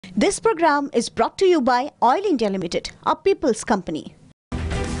This program is brought to you by Oil India Limited, a people's company.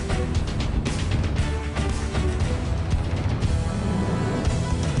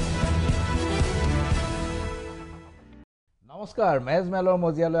 নমস্কাৰ মেজমেলৰ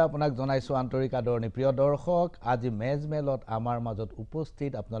মজিয়ালৈ আপোনাক জনাইছো আন্তৰিক আদৰণি প্ৰিয় দৰ্শক আজি মেজমেলত আমাৰ মাজত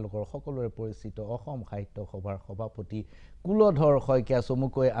উপস্থিত আপোনালোকৰ সকলোৰে পৰিচিত অসম সাহিত্য সভাৰ সভাপতি কুলধৰ শইকীয়া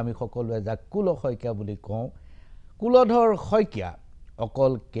চমুকৈ আমি সকলোৱে যাক কুল শইকীয়া বুলি কওঁ কুলধৰ শইকীয়া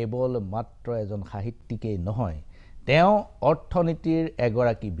অকল কেৱল মাত্ৰ এজন সাহিত্যিকেই নহয় তেওঁ অৰ্থনীতিৰ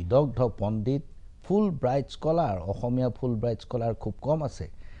এগৰাকী বিদগ্ধ পণ্ডিত ফুল ব্ৰাইট স্কলাৰ অসমীয়া ফুল ব্ৰাইট স্কলাৰ খুব কম আছে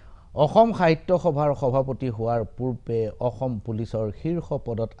অসম সাহিত্য সভাৰ সভাপতি হোৱাৰ পূৰ্বে অসম পুলিচৰ শীৰ্ষ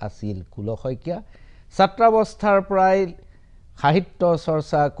পদত আছিল কুল শইকীয়া ছাত্ৰাৱস্থাৰ প্ৰায় সাহিত্য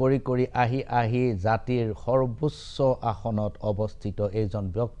চৰ্চা কৰি আহি জাতিৰ সৰ্বোচ্চ আসনত অৱস্থিত এইজন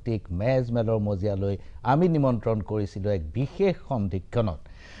ব্যক্তিক মেজমেলৰ মজিয়ালৈ আমি নিমন্ত্ৰণ কৰিছিলোঁ এক বিশেষ সন্ধিক্ষণত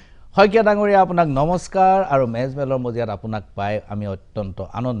শইকীয়া ডাঙৰীয়া আপোনাক নমস্কাৰ আৰু মেজমেলৰ মজিয়াত আপোনাক পাই আমি অত্যন্ত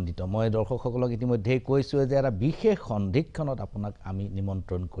আনন্দিত মই দৰ্শকসকলক ইতিমধ্যে কৈছোঁ যে এটা বিশেষ সন্ধিক্ষণত আপোনাক আমি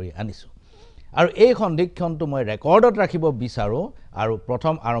নিমন্ত্ৰণ কৰি আনিছোঁ আৰু এই সন্ধিক্ষণটো মই ৰেকৰ্ডত ৰাখিব বিচাৰোঁ আৰু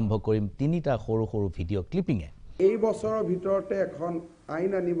প্ৰথম আৰম্ভ কৰিম তিনিটা সৰু সৰু ভিডিঅ' ক্লিপিঙে এই বছৰৰ ভিতৰতে এখন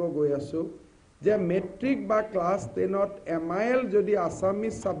আইন আনিব গৈ আছোঁ যে মেট্ৰিক বা ক্লাছ 10ত MIL যদি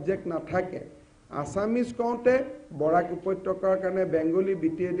আছামিজ সাবজেক্ট নাথাকে আছামিজ কওঁতে বৰাক উপত্যকাৰ কাৰণে বেংগলী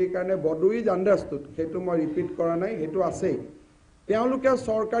BTADৰ কাৰণে বডুইজ আণ্ডাৰষ্টুড সেইটো মই ৰিপিট কৰা নাই সেইটো আছেই তেওঁলোকে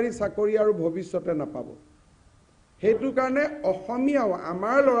চৰকাৰী চাকৰি আৰু ভৱিষ্যতে নাপাব সেইটো কাৰণে অসমীয়াও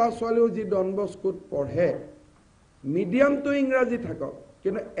আমাৰ ল'ৰা ছোৱালীও যি ডন বস্কোত পঢ়ে মিডিয়ামটো ইংৰাজী থাকক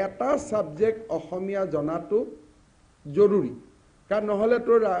কিন্তু এটা সাবজেক্ট অসমীয়া জনাটো জৰুৰী কাৰণ নহ'লে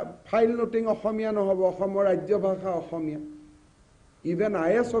তোৰ ফাইল নোটিং অসমীয়া নহ'ব অসমৰ ৰাজ্য ভাষা অসমীয়া ইভেন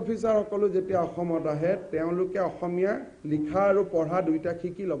IAS অফিচাৰ সকলো যেতিয়া অসমত আহে তেওঁলোকে অসমীয়া লিখা আৰু পঢ়া দুইটা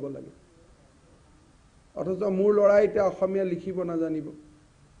শিকি ল'ব লাগে অথচ মোৰ ল'ৰাই এতিয়া অসমীয়া লিখিব নাজানিব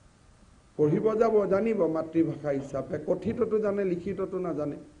পঢ়িব যাব জানিব মাতৃভাষা হিচাপে কথিতটো জানে লিখিতটো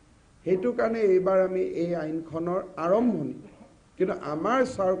নাজানে সেইটো কাৰণে এইবাৰ আমি এই আইনখনৰ আৰম্ভণি কিন্তু আমাৰ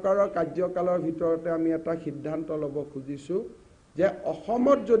চৰকাৰৰ কাৰ্যকালৰ ভিতৰতে আমি এটা সিদ্ধান্ত ল'ব খুজিছোঁ যে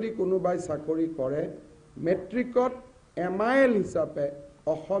অসমত যদি কোনোবাই চাকৰি কৰে মেট্ৰিকত MIL হিচাপে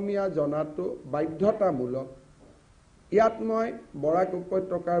অসমীয়া জনাটো বাধ্যতামূলক ইয়াত মই বৰাক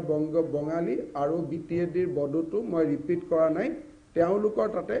উপত্যকাৰ বঙালী আৰু BTADৰ বডোটো মই ৰিপিট কৰা নাই তেওঁলোকৰ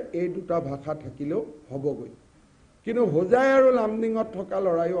তাতে এই দুটা ভাষা থাকিলেও হ'বগৈ কিন্তু হোজাই আৰু লামডিঙত থকা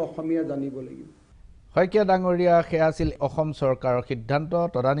ল'ৰাইও অসমীয়া জানিব লাগিব শইকীয়া ডাঙৰীয়া সেয়া আছিল অসম চৰকাৰৰ সিদ্ধান্ত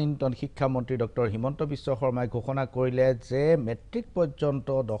তদানীন্তন শিক্ষামন্ত্ৰী ডক্টৰ হিমন্ত বিশ্ব শৰ্মাই ঘোষণা কৰিলে যে মেট্ৰিক পৰ্যন্ত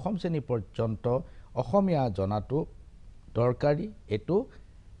দশম শ্ৰেণী পৰ্যন্ত অসমীয়া জনাটো দৰকাৰী এটো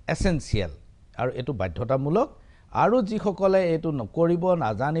এসেনশিয়াল আৰু এটো বাধ্যতামূলক আৰু যিসকলে এটো নকৰিব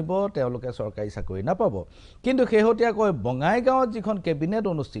নাজানিব তেওঁলোকে চৰকাৰী চাকৰি নাপাব কিন্তু শেহতীয়াকৈ বঙাইগাঁৱত যিখন কেবিনেট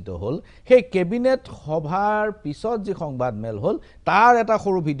অনুষ্ঠিত হ'ল সেই কেবিনেট সভাৰ পিছত যি সংবাদমেল হ'ল তাৰ এটা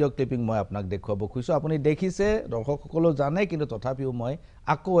সৰু ভিডিঅ' ক্লিপিং মই আপোনাক দেখুৱাব খুজিছোঁ আপুনি দেখিছে দৰ্শকসকলো জানে কিন্তু তথাপিও মই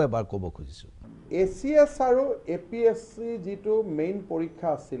আকৌ এবাৰ ক'ব খুজিছোঁ ACS আৰু APSC যিটো মেইন পৰীক্ষা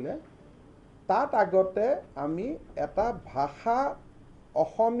আছিলে তাত আগতে আমি এটা ভাষা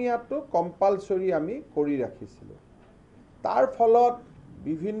অসমীয়াটো কম্পালসৰি আমি কৰি ৰাখিছিলোঁ তাৰ ফলত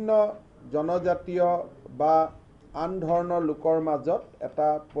বিভিন্ন জনজাতীয় বা আন ধৰণৰ লোকৰ মাজত এটা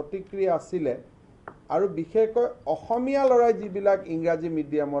প্ৰতিক্ৰিয়া আছিলে আৰু বিশেষকৈ অসমীয়া ল'ৰাই যিবিলাক ইংৰাজী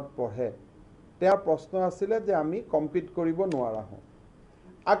মিডিয়ামত পঢ়ে তেওঁৰ প্ৰশ্ন আছিলে যে আমি কম্পিট কৰিব নোৱাৰা হওঁ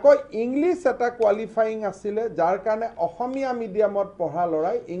আকৌ ইংলিছ এটা কোৱালিফাইং আছিলে যাৰ কাৰণে অসমীয়া মিডিয়ামত পঢ়া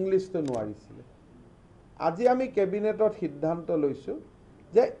ল'ৰাই ইংলিছটো নোৱাৰিছিলে আজি আমি কেবিনেটত সিদ্ধান্ত লৈছোঁ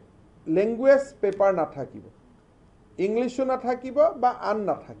যে লেংগুৱেজ পেপাৰ নাথাকিব ইংলিছো নাথাকিব বা আন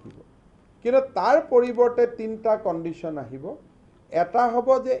নাথাকিব কিন্তু তাৰ পৰিৱৰ্তে তিনিটা কণ্ডিশ্যন আহিব এটা হ'ব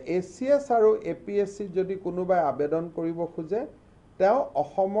যে ACS আৰু APSC যদি কোনোবাই আবেদন কৰিব খোজে তেওঁ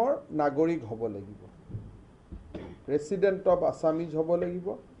অসমৰ নাগৰিক হ'ব লাগিব ৰেচিডেণ্ট অফ আছামিজ হ'ব লাগিব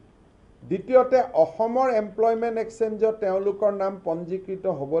দ্বিতীয়তে অসমৰ এমপ্লয়মেণ্ট এক্সচেঞ্জত তেওঁলোকৰ নাম পঞ্জীকৃত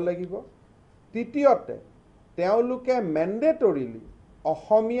হ'ব লাগিব তৃতীয়তে তেওঁলোকে মেণ্ডেটৰিলি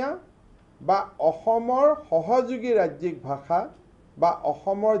অসমীয়া বা অসমৰ সহযোগী ৰাজ্যিক ভাষা বা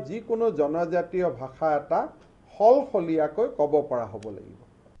অসমৰ যিকোনো জনজাতীয় ভাষা এটা সলসলীয়াকৈ ক'ব পৰা হ'ব লাগিব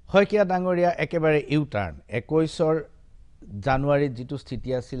শইকীয়া ডাঙৰীয়া একেবাৰে ইউটাৰ্ণ 21 জানুৱাৰীত যিটো স্থিতি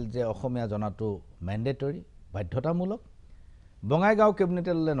আছিল যে অসমীয়া জনাটো মেণ্ডেটৰী বাধ্যতামূলক বঙাইগাঁও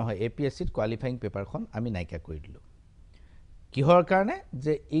কেবিনেটে ল'লে নহয় APSCত কোৱালিফাইং পেপাৰখন আমি নাইকিয়া কৰি দিলোঁ কিহৰ কাৰণে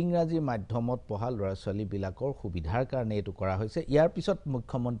যে ইংৰাজী মাধ্যমত পঢ়া ল'ৰা ছোৱালীবিলাকৰ সুবিধাৰ কাৰণে এইটো কৰা হৈছে ইয়াৰ পিছত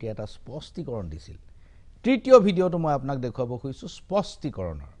মুখ্যমন্ত্ৰী এটা স্পষ্টীকৰণ দিছিল তৃতীয় ভিডিঅ'টো মই আপোনাক দেখুৱাব খুজিছোঁ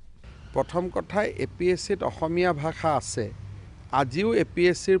স্পষ্টীকৰণৰ প্ৰথম কথা APSCত অসমীয়া ভাষা আছে আজিও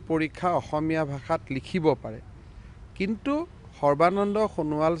APSCৰ পৰীক্ষা অসমীয়া ভাষাত লিখিব পাৰে কিন্তু সৰ্বানন্দ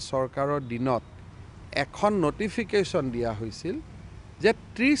সোণোৱাল চৰকাৰৰ দিনত এখন নটিফিকেশ্যন দিয়া হৈছিল যে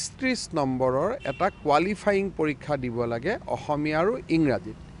 30 নম্বৰৰ এটা কোৱালিফাইং পৰীক্ষা দিব লাগে অসমীয়া আৰু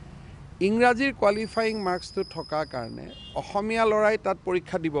ইংৰাজীৰ কোৱালিফাইং মাৰ্কছটো থকাৰ কাৰণে অসমীয়া ল'ৰাই তাত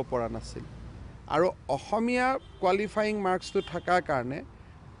পৰীক্ষা দিব পৰা নাছিল আৰু অসমীয়া কোৱালিফাইং মাৰ্কছটো থকাৰ কাৰণে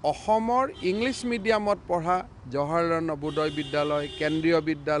অসমৰ ইংলিছ মিডিয়ামত পঢ়া জৱাহৰলাল নবোদয় বিদ্যালয় কেন্দ্ৰীয়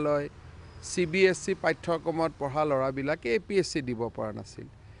বিদ্যালয় CBSC পাঠ্যক্ৰমত পঢ়া ল'ৰাবিলাকে APSC দিব পৰা নাছিল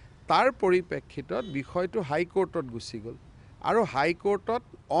তাৰ পৰিপ্ৰেক্ষিতত বিষয়টো হাইকোৰ্টত গুচি গ'ল আৰু হাইকোৰ্টত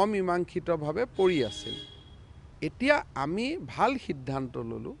অমীমাংসিতভাৱে পৰি আছিল এতিয়া আমি ভাল সিদ্ধান্ত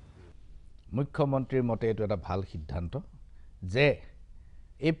ল'লো মুখ্যমন্ত্ৰীৰ মতে এইটো এটা ভাল সিদ্ধান্ত যে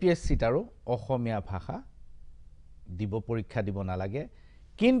APSCত আৰু অসমীয়া ভাষা দিব পৰীক্ষা দিব নালাগে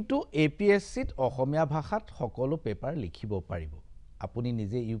কিন্তু APSCত অসমীয়া ভাষাত সকলো পেপাৰ লিখিব পাৰিব আপুনি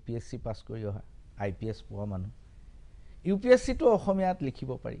নিজে UPSC পাছ কৰি অহা IPS পোৱা মানুহ UPSCটো অসমীয়াত লিখিব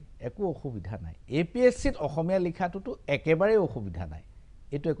পাৰি একো অসুবিধা নাই APSCত অসমীয়া লিখাটোতো একেবাৰে অসুবিধা নাই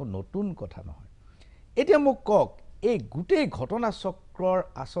এইটো একো নতুন কথা নহয় এতিয়া মোক কক এই গোটেই ঘটনা চক্ৰৰ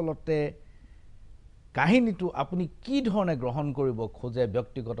আচলতে কাহিনীটো আপুনি কি ধৰণে গ্ৰহণ কৰিব খোজে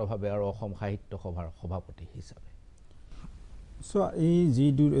ব্যক্তিগতভাৱে আৰু অসম সাহিত্য সভাৰ সভাপতি হিচাপে সো এই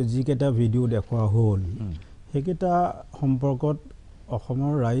যিকেইটা ভিডিঅ' দেখুওৱা হ'ল সেইকেইটা সম্পৰ্কত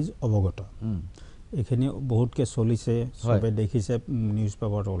অসমৰ ৰাইজ অৱগত এইখিনি বহুতকে চলিছে সবে দেখিছে নিউজ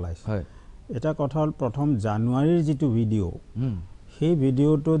পেপাৰত ওলাইছে এটা কথা হ'ল প্ৰথম জানুৱাৰীৰ যিটো ভিডিঅ' সেই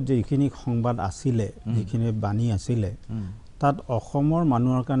ভিডিঅ'টোত যিখিনি সংবাদ আছিলে যিখিনি বাণী আছিলে তাত অসমৰ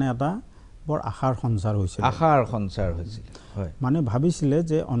মানুহৰ কাৰণে এটা বৰ আশাৰ সঞ্চাৰ হৈছিল মানে ভাবিছিলে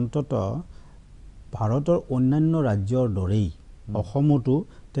যে অন্তত ভাৰতৰ অন্যান্য ৰাজ্যৰ দৰেই অসমতো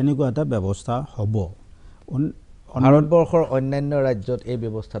তেনেকুৱা এটা ব্যৱস্থা হ'ব ভাৰতবৰ্ষৰ অন্যান্য ৰাজ্যত এই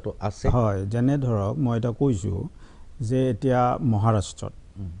ব্যৱস্থাটো আছে হয় যেনে ধৰক মই এটা কৈছোঁ যে এতিয়া মহাৰাষ্ট্ৰত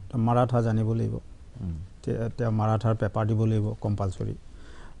মাৰাঠা জানিব লাগিব এতিয়া মাৰাঠাৰ পেপাৰ দিব লাগিব কম্পালচৰি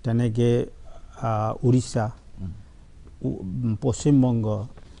তেনেকৈ উৰিষ্যা পশ্চিমবংগ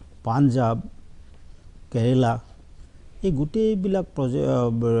পাঞ্জাব কেৰেলা এই গোটেইবিলাক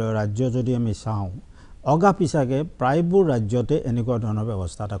ৰাজ্য যদি আমি চাওঁ অগা পিছাকে প্ৰায়বোৰ ৰাজ্যতে এনেকুৱা ধৰণৰ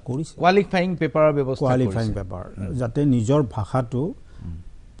ব্যৱস্থা এটা কৰিছে কোৱালিফাইং পেপাৰৰ ব্যৱস্থা কোৱালিফাইং পেপাৰ যাতে নিজৰ ভাষাটো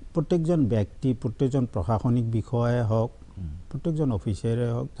প্ৰত্যেকজন ব্যক্তি প্ৰত্যেকজন প্ৰশাসনিক বিষয়াই হওক প্ৰত্যেকজন অফিচাৰে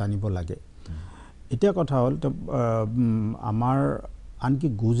হওক জানিব লাগে এতিয়া কথা হ'ল আমাৰ আনকি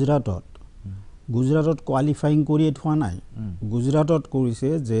গুজৰাটত কোৱালিফাইং কৰিয়ে থোৱা নাই গুজৰাটত কৰিছে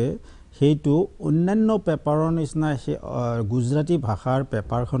যে সেইটো অন্যান্য পেপাৰৰ নিচিনা সেই গুজৰাটী ভাষাৰ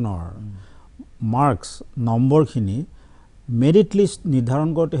পেপাৰখনৰ মাৰ্কছ নম্বৰখিনি মেৰিট লিষ্ট নিৰ্ধাৰণ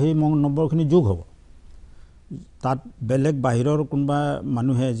কৰোঁতে সেই নম্বৰখিনি যোগ হ'ব তাত বেলেগ বাহিৰৰ কোনোবা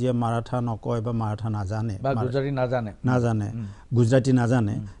মানুহে যিয়ে মাৰাঠা নকয় বা মাৰাঠা নাজানে বা গুজৰাটী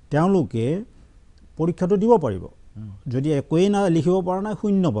নাজানে তেওঁলোকে পৰীক্ষাটো দিব পাৰিব যদি একোৱেই লিখিব পৰা নাই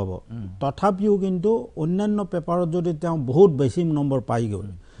 0 পাব তথাপিও কিন্তু অন্যান্য পেপাৰত যদি তেওঁ বহুত বেছি নম্বৰ পাই গ'ল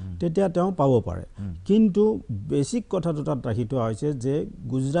তেতিয়া তেওঁ পাব পাৰে কিন্তু বেছিক কথাটো তাত ৰাখি থোৱা হৈছে যে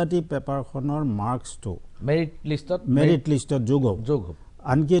গুজৰাটী পেপাৰখনৰ মাৰ্কছটো মেৰিট লিষ্টত যোগ হ'ব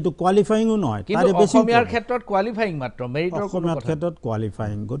আনকি এইটো কোৱালিফাইঙো নহয় কিন্তু অসমীয়াৰ ক্ষেত্ৰত কোৱালিফাইং মাত্ৰ মেৰিটৰ অসমীয়াৰ ক্ষেত্ৰত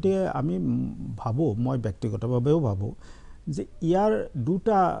কোৱালিফাইং গতিকে আমি ভাবোঁ মই ব্যক্তিগতভাৱেও ভাবোঁ যে ইয়াৰ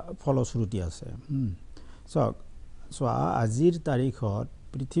দুটা ফলশ্ৰুতি আছে চোৱা আজিৰ তাৰিখত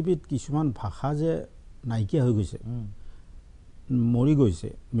পৃথিৱীত কিছুমান ভাষা যে নাইকিয়া হৈ গৈছে মৰি গৈছে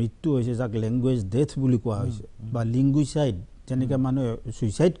মৃত্যু হৈছে যাক লেংগুৱেজ ডেথ বুলি কোৱা হৈছে বা লিংগুইচাইড যেনেকৈ মানুহে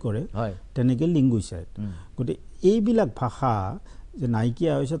ছুইচাইড কৰে তেনেকৈ লিংগুইচাইড গতিকে এইবিলাক ভাষা যে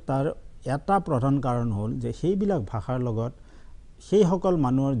নাইকিয়া হৈছে তাৰ এটা প্ৰধান কাৰণ হ'ল যে সেইবিলাক ভাষাৰ লগত সেইসকল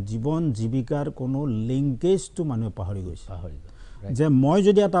মানুহৰ জীৱন জীৱিকাৰ কোনো লিংকেজটো মানুহে পাহৰি গৈছে যে মই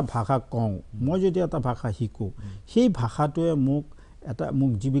যদি এটা ভাষা কওঁ মই যদি এটা ভাষা শিকোঁ সেই ভাষাটোৱে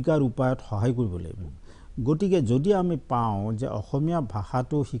মোক জীৱিকাৰ উপায়ত সহায় কৰিব লাগিব গতিকে যদি আমি পাওঁ যে অসমীয়া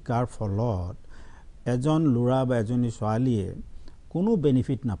ভাষাটো শিকাৰ ফলত এজন ল'ৰা বা এজনী ছোৱালীয়ে কোনো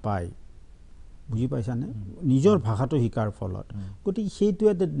বেনিফিট নাপায় বুজি পাইছানে নিজৰ ভাষাটো শিকাৰ ফলত গতিকে সেইটো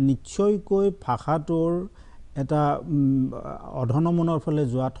এটা নিশ্চয়কৈ ভাষাটোৰ এটা অধনমনৰ ফালে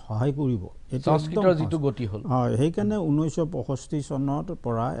যোৱাত সহায় কৰিব সংস্কৃতৰ যিটো গতি হ'ল হয় সেইকাৰণে 1965 চনৰ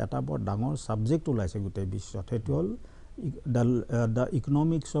পৰা এটা বৰ ডাঙৰ ছাবজেক্ট ওলাইছে গোটেই বিশ্বত সেইটো হ'ল the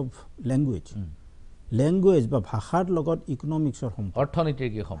economics of language language বা ভাষাৰ লগত ইকনমিক্সৰ সম্পৰ্ক অৰ্থনীতিৰ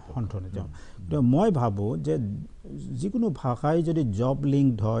কি সম্পৰ্ক মই ভাবোঁ যে যিকোনো ভাষাই যদি জব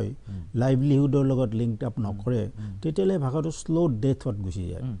লিংকড হয় লাইভলিহুডৰ লগত লিংক আপ নকৰে তেতিয়াহ'লে ভাষাটো শ্ল' ডেথত গুচি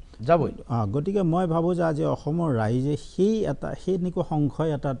যায় যাবই গতিকে মই ভাবোঁ যে আজি অসমৰ ৰাইজে সেই এনেকুৱা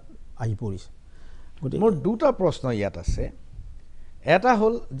সংশয় এটাত আহি পৰিছে গতিকে মোৰ দুটা প্ৰশ্ন ইয়াত আছে এটা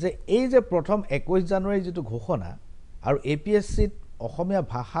হ'ল যে এই যে প্ৰথম 21 জানুৱাৰীৰ যিটো ঘোষণা আৰু APSCত অসমীয়া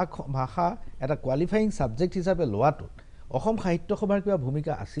ভাষা এটা কোৱালিফাইং ছাবজেক্ট হিচাপে লোৱাটোত অসম সাহিত্য সভাৰ কিবা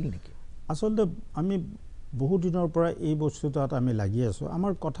ভূমিকা আছিল নেকি আচলতে আমি বহু দিনৰ পৰা এই বস্তুটোত আমি লাগি আছোঁ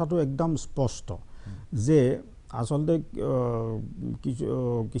আমাৰ কথাটো একদম স্পষ্ট যে আচলতে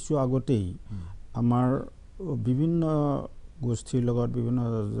কিছু আগতেই আমাৰ বিভিন্ন গোষ্ঠীৰ লগত বিভিন্ন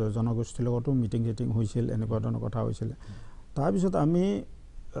জনগোষ্ঠীৰ লগতো মিটিং হৈছিল এনেকুৱা ধৰণৰ কথা হৈছিল তাৰপিছত আমি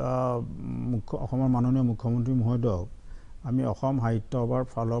অসমৰ মাননীয় মুখ্যমন্ত্ৰী মহোদয়ক আমি অসম সাহিত্য সভাৰ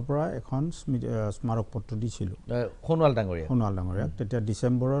ফালৰ পৰা এখন স্মাৰক পত্ৰ দিছিলোঁ সোণোৱাল ডাঙৰীয়াক তেতিয়া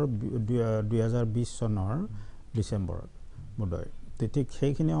ডিচেম্বৰৰ 2020 চনৰ ডিচেম্বৰত বোধহয় ঠিক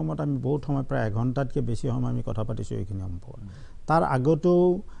সেইখিনি সময়ত আমি বহুত সময় প্ৰায় এঘণ্টাতকৈ বেছি সময় আমি কথা পাতিছোঁ এইখিনি সম্পৰ্কত তাৰ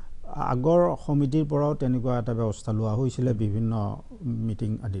আগৰ সমিতিৰ পৰাও তেনেকুৱা এটা ব্যৱস্থা লোৱা হৈছিলে বিভিন্ন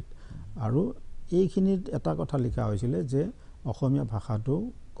মিটিং আদিত আৰু এইখিনিত এটা কথা লিখা হৈছিলে যে অসমীয়া ভাষাটো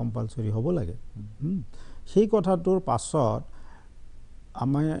কম্পালচৰি হ'ব লাগে সেই কথাটোৰ পাছত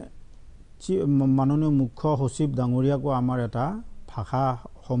আমাৰ মাননীয় মুখ্য সচিব ডাঙৰীয়াকো আমাৰ এটা ভাষা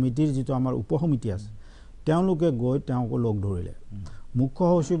সমিতিৰ যিটো আমাৰ উপসমিতি আছে তেওঁলোকে গৈ তেওঁকো লগ ধৰিলে মুখ্য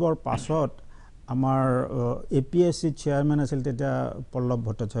সচিবৰ পাছত আমাৰ APSC চেয়াৰমেন আছিল তেতিয়া পল্লৱ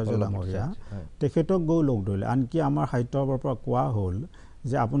ভট্টাচাৰ্য ডাঙৰীয়া তেখেতক গৈ লগ ধৰিলে আনকি আমাৰ সাহিত্য সভাৰ পৰা কোৱা হ'ল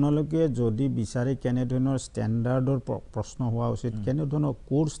যে আপোনালোকে যদি বিচাৰে কেনেধৰণৰ ষ্টেণ্ডাৰ্ডৰ প্ৰশ্ন হোৱা উচিত কেনেধৰণৰ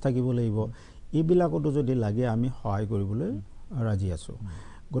কোৰ্চ থাকিব লাগিব এইবিলাকতো যদি লাগে আমি সহায় কৰিবলৈ ৰাজি আছোঁ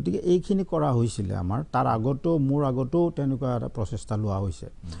গতিকে এইখিনি কৰা হৈছিলে আমাৰ তাৰ মোৰ আগতেও তেনেকুৱা এটা প্ৰচেষ্টা লোৱা হৈছে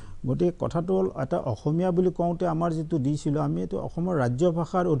গতিকে কথাটো হ'ল এটা অসমীয়া বুলি কওঁতে আমাৰ যিটো দিছিলোঁ আমি এইটো অসমৰ ৰাজ্য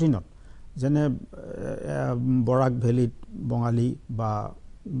ভাষাৰ অধীনত যেনে বৰাক ভেলীত বঙালী বা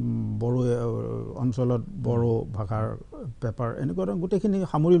বড়ো অঞ্চলত বড়ো ভাষাৰ পেপাৰ এনেকুৱা ধৰণৰ গোটেইখিনি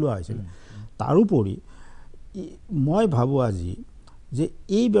সামৰি লোৱা হৈছিলে তাৰোপৰি মই ভাবোঁ আজি যে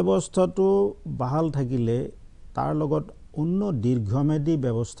এই ব্যৱস্থাটো বাহাল থাকিলে তাৰ লগত অন্য দীৰ্ঘম্যাদী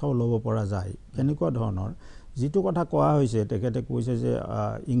ব্যৱস্থাও ল'ব পৰা যায় এনেকুৱা ধৰণৰ যিটো কথা কোৱা হৈছে তেখেতে কৈছে যে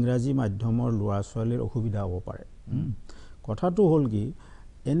ইংৰাজী মাধ্যমৰ ল'ৰা ছোৱালীৰ অসুবিধা হ'ব পাৰে কথাটো হ'ল কি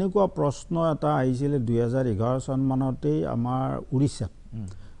এনেকুৱা প্ৰশ্ন এটা আহিছিলে 2011 চনমানতেই আমাৰ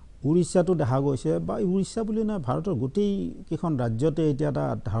উৰিষ্যাটো দেখা গৈছে বা উৰিষ্যা বুলি নহয় ভাৰতৰ গোটেইকেইখন ৰাজ্যতে এতিয়া এটা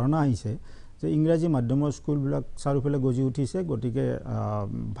ধাৰণা আহিছে যে ইংৰাজী মাধ্যমৰ স্কুলবিলাক চাৰিওফালে গজি উঠিছে গতিকে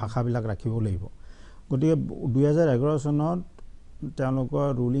ভাষাবিলাক ৰাখিব লাগিব গতিকে 2011 চনত তেওঁলোকৰ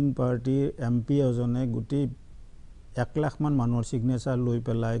ৰুলিং পাৰ্টিৰ MP এজনে গোটেই 1 লাখ মান মানুহৰ ছিগনেচাৰ লৈ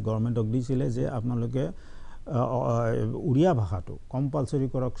পেলাই গভৰ্ণমেণ্টক দিছিলে যে আপোনালোকে উৰিয়া ভাষাটো কম্পালচৰি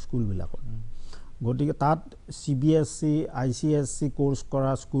কৰক স্কুলবিলাকত গতিকে তাত CBSC ICSC কোৰ্চ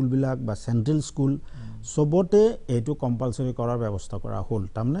কৰা স্কুলবিলাক বা চেণ্ট্ৰেল স্কুল চবতে এইটো কম্পালচৰি কৰাৰ ব্যৱস্থা কৰা হ'ল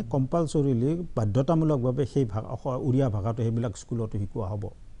তাৰমানে কম্পালচৰিলি বাধ্যতামূলকভাৱে সেই উৰিয়া ভাষাটো সেইবিলাক স্কুলতো শিকোৱা হ'ব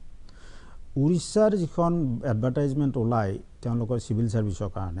উৰিষ্যাৰ যিখন এডভাৰটাইজমেণ্ট ওলায় তেওঁলোকৰ চিভিল ছাৰ্ভিচৰ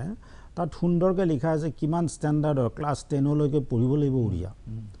কাৰণে তাত সুন্দৰকৈ লিখা আছে কিমান ষ্টেণ্ডাৰ্ডৰ ক্লাছ 10লৈকে পঢ়িব লাগিব উৰিয়া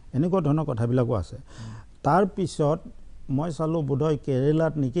এনেকুৱা ধৰণৰ কথাবিলাকো আছে তাৰপিছত মই চালোঁ বোধহয়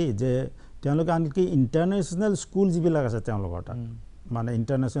কেৰেলাত নেকি যে তেওঁলোকে আনকি ইণ্টাৰনেশ্যনেল স্কুল যিবিলাক আছে তেওঁলোকৰ তাত মানে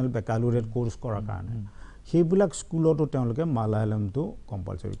ইণ্টাৰনেশ্যনেল বেকালুৰেট কোৰ্চ কৰাৰ কাৰণে সেইবিলাক স্কুলতো তেওঁলোকে মালায়ালমটো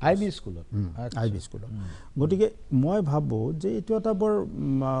কম্পালচৰি IB স্কুলত গতিকে মই ভাবোঁ যে এইটো এটা বৰ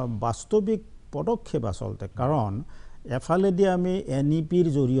বাস্তৱিক পদক্ষেপ আচলতে কাৰণ এফালেদি আমি NEPৰ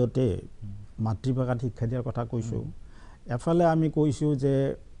জৰিয়তে মাতৃভাষাত শিক্ষা দিয়াৰ কথা কৈছোঁ এফালে আমি কৈছোঁ যে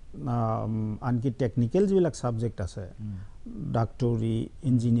আনকি টেকনিকেল যিবিলাক ছাবজেক্ট আছে ডাক্তৰী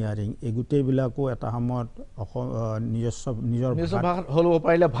ইঞ্জিনিয়াৰিং এই গোটেইবিলাকো এটা সময়ত নিজৰ ভাষাত হ'ব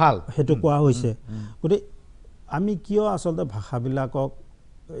পাৰিলে ভাল সেইটো কোৱা হৈছে গতিকে আমি কিয় আচলতে ভাষাবিলাকক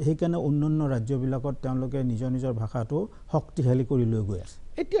সেইকাৰণে অন্যান্য ৰাজ্যবিলাকত তেওঁলোকে নিজৰ ভাষাটো শক্তিশালী কৰি লৈ গৈ আছে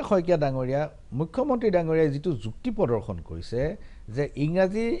এতিয়া শইকীয়া ডাঙৰীয়া মুখ্যমন্ত্ৰী ডাঙৰীয়াই যিটো যুক্তি প্ৰদৰ্শন কৰিছে যে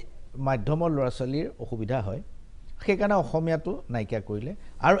ইংৰাজী মাধ্যমৰ ল'ৰা ছোৱালীৰ অসুবিধা হয় সেইকাৰণে অসমীয়াটো নাইকিয়া কৰিলে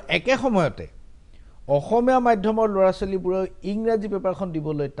আৰু একে সময়তে অসমীয়া মাধ্যমৰ ল'ৰা ছোৱালীবোৰে ইংৰাজী পেপাৰখন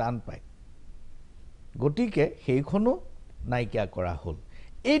দিবলৈ টান পায় গতিকে সেইখনো নাইকিয়া কৰা হ'ল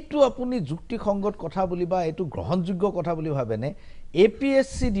এইটো আপুনি যুক্তিসংগত কথা বুলি বা এইটো গ্ৰহণযোগ্য কথা বুলি ভাবেনে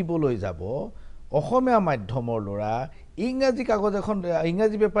APSC দিবলৈ যাব অসমীয়া মাধ্যমৰ ল'ৰা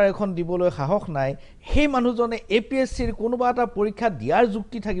ইংৰাজী পেপাৰ এখন দিবলৈ সাহস নাই সেই মানুহজনে APSCৰ কোনোবা এটা পৰীক্ষা দিয়াৰ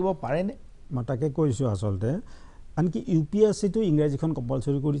যুক্তি থাকিব পাৰেনে মই তাকে কৈছোঁ আচলতে আনকি UPSC-টো ইংৰাজীখন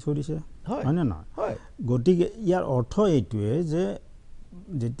কম্পালচৰি কৰি থৈছে হয়নে নহয় গতিকে ইয়াৰ অৰ্থ এইটোৱে যে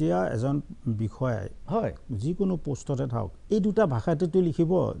যেতিয়া এজন বিষয়াই যিকোনো পোষ্টতে থাকক এই দুটা ভাষাতেতো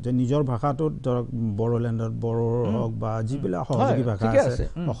লিখিব যে নিজৰ ভাষাটোত ধৰক বড়োলেণ্ডত বড়ো হওক বা যিবিলাক সহযোগী ভাষা আছে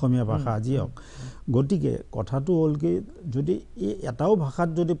অসমীয়া ভাষা যি হওক গতিকে কথাটো হ'ল কি যদি এই এটাও ভাষাত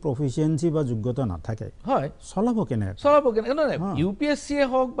যদি প্ৰফিচিয়েঞ্চি বা যোগ্যতা নাথাকে চলাব কেনে নহয় UPSC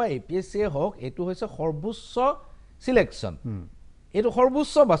হওক বা APSC হওক এইটো হৈছে সৰ্বোচ্চ সিলেকশ্যন এইটো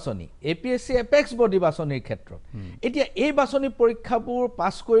সৰ্বোচ্চ বাছনি APSC এপেক্স বডি বাছনিৰ ক্ষেত্ৰত এতিয়া এই বাছনি পৰীক্ষাবোৰ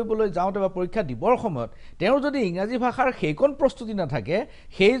পাছ কৰিবলৈ যাওঁতে বা পৰীক্ষা দিবৰ সময়ত তেওঁৰ যদি ইংৰাজী ভাষাৰ সেইকণ প্ৰস্তুতি নাথাকে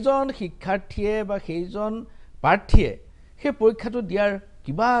সেইজন শিক্ষাৰ্থীয়ে বা সেইজন প্ৰাৰ্থীয়ে সেই পৰীক্ষাটো দিয়াৰ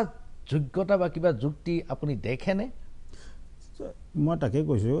কিবা যোগ্যতা বা কিবা যুক্তি আপুনি দেখেনে মই তাকে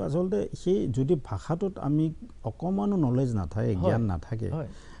কৈছোঁ আচলতে সেই যদি ভাষাটোত আমি অকণমানো নলেজ নাথাকে জ্ঞান নাথাকে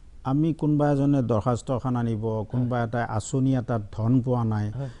আমি কোনোবা এজনে দৰখাস্ত এখন আনিব কোনোবা এটা আঁচনি এটাত ধন পোৱা নাই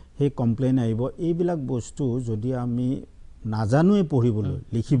সেই কমপ্লেইন আহিব এইবিলাক বস্তু যদি আমি নাজানোৱে পঢ়িবলৈ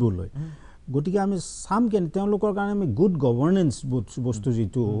লিখিবলৈ গতিকে আমি চাম কেনে তেওঁলোকৰ কাৰণে আমি গুড গভৰ্নেন্স বস্তু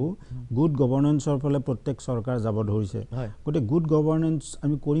যিটো গুড গভৰ্নেন্সৰ ফালে প্ৰত্যেক চৰকাৰ যাব ধৰিছে গতিকে গুড গভৰ্নেন্স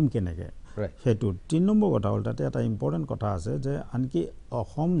আমি কৰিম কেনেকৈ সেইটো ৩ নম্বৰ কথা হ'ল তাতে এটা ইম্পৰ্টেণ্ট কথা আছে যে আনকি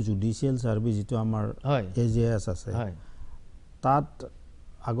অসম জুডিচিয়েল ছাৰ্ভিচ যিটো আমাৰ AJS আছে তাত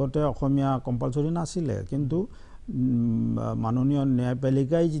আগতে অসমীয়া কম্পালচৰি নাছিলে কিন্তু মাননীয়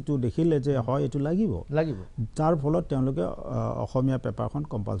ন্যায়পালিকাই যিটো দেখিলে যে হয় এইটো লাগিব তাৰ ফলত তেওঁলোকে অসমীয়া পেপাৰখন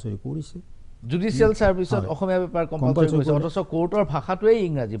কম্পালচৰি কৰিছে জুডিচিয়েল সাৰ্ভিসত অসমীয়া পেপাৰ কম্পালসৰি কৰিছে অথচ কোৰ্টৰ ভাষাটোৱে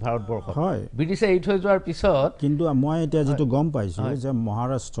ইংৰাজী ভাৰতবৰ্ষত হয় ব্ৰিটিছে এই থৈ যোৱাৰ পিছত কিন্তু মই এতিয়া যেটো গম পাইছো যে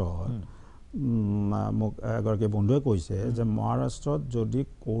মহাৰাষ্ট্ৰত মোক এগৰাকী বন্ধুৱে কৈছে যে মহাৰাষ্ট্ৰত যদি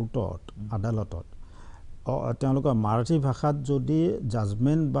কোৰ্টত আদালতত তেওঁলোকৰ মাৰাঠী ভাষাত যদি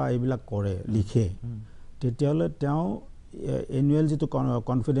জাজমেন্ট বা এইবিলাক কৰে লিখে তেতিয়ালে তেওঁ এনুৱেল যেটো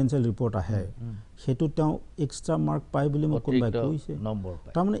কনফিডেন্সিয়েল ৰিপৰ্ট আহে হেতু তেওঁ এক্সট্ৰা মাৰ্ক পাই বুলি মোক কোনবাই কৈছে নম্বৰ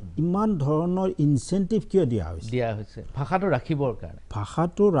পায় তাৰমানে ইমান ধৰণৰ ইনসেন্টিভ কিয় দিয়া হৈছে ভাষাটো ৰাখিবৰ কাৰণে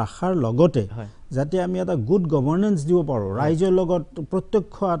ভাষাটো ৰাখাৰ লগতে যাতে আমি এটা গুড গভৰ্নেন্স দিব পাৰো ৰাইজৰ লগত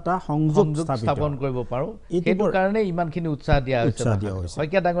প্ৰত্যক্ষ এটা সংযোগ স্থাপন কৰিব পাৰো এইটো কাৰণে ইমানখিনি উৎসাহ দিয়া হৈছে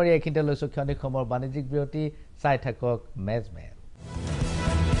শইকীয়া ডাঙৰীয়া এখিনতে লৈছো ক্ষণিক সময়ৰ বাণিজ্যিক বিৰতি চাই থাকক মেজমেল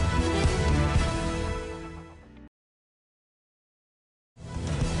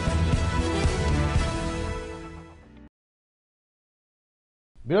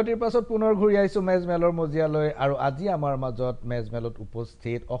বিৰতিৰ পাছত পুনৰ ঘূৰি আহিছো মেজমেলৰ মজিয়ালৈ আৰু আজি আমাৰ মাজত মেজমেলত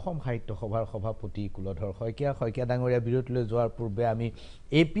উপস্থিত অসম সাহিত্য সভাৰ সভাপতি কুলধৰ শইকীয়া ডাঙৰীয়া বিৰতিলৈ যোৱাৰ পূৰ্বে আমি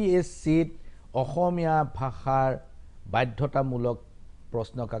APSCত অসমীয়া ভাষাৰ বাধ্যতামূলক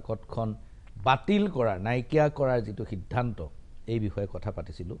প্ৰশ্ন কাকতখন বাতিল কৰাৰ নাইকিয়া কৰাৰ যেটো সিদ্ধান্ত এই বিষয়ে কথা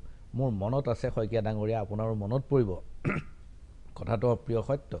পাতিছিলো মোৰ মনত আছে শইকীয়া ডাঙৰীয়া আপোনাৰো মনত পৰিব কথাটো প্ৰিয়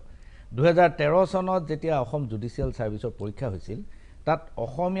সত্য 2013 চনত যেতিয়া অসম জুডিচিয়েল সাৰ্ভিসৰ পৰীক্ষা হৈছিল তাত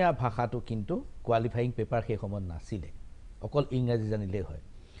অসমীয়া ভাষাটো কিন্তু কোৱালিফাইং পেপাৰ সেই সময়ত নাছিলে অকল ইংৰাজী জানিলেই হয়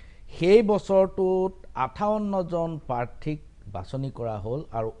সেই বছৰটোত 58 জন প্ৰাৰ্থীক বাছনি কৰা হ'ল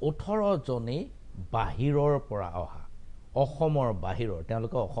আৰু 18 জনে বাহিৰৰ পৰা অহা অসমৰ বাহিৰৰ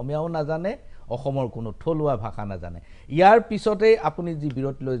তেওঁলোকে অসমীয়াও নাজানে অসমৰ কোনো থলুৱা ভাষা নাজানে ইয়াৰ পিছতে আপুনি যি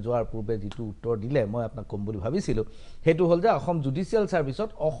বিৰতিলৈ যোৱাৰ পূৰ্বে যেটো উত্তৰ দিলে মই আপোনাক কম বুলি ভাবিছিলো হেতু হ'ল যে অসম জুডিচিয়েল সাৰ্ভিসত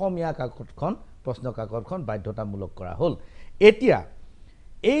অসমীয়া কাকতখন প্ৰশ্ন কাকতখন বাধ্যতামূলক কৰা হ'ল এতিয়া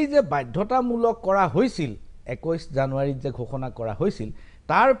এই যে বাধ্যতামূলক কৰা হৈছিল 21 জানুৱাৰীত যে ঘোষণা কৰা হৈছিল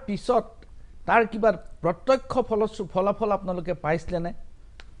তাৰ পিছত তাৰ কিবা প্ৰত্যক্ষ ফলাফল আপোনালোকে পাইছিলে নে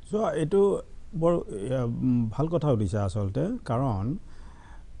সো এটো বৰ ভাল কথা হৈছে আসলতে কাৰণ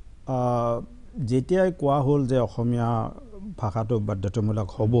যেতিয়াই কোৱা হ'ল যে অসমীয়া ভাষাটো বাধ্যতামূলক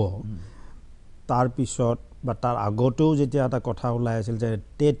হ'ব তাৰ পিছত বা তাৰ আগতেও যেতিয়া এটা কথা ওলাই আছিল যে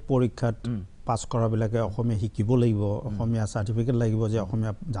টেট পৰীক্ষাত পাস কৰাবিলাকে অসমীয়া শিকিব লাগিব অসমীয়া সাৰ্টিফিকেট লাগিব যে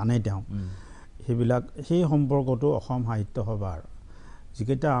অসমীয়া জানে তেওঁ হেবিলাক সেই সম্পৰ্কটো অসম সাহিত্য সভাৰ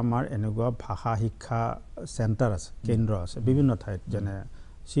যিকেইটা আমাৰ এনেকুৱা ভাষা শিক্ষা চেণ্টাৰ আছে কেন্দ্ৰ আছে বিভিন্ন ঠাইত যেনে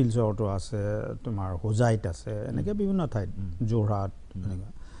শিলচৰটো আছে তোমাৰ হোজাইত আছে এনেকৈ বিভিন্ন ঠাইত যোৰহাট এনেকুৱা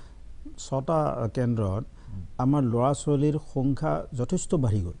 6টা কেন্দ্ৰত আমাৰ ল'ৰা ছোৱালীৰ সংখ্যা যথেষ্ট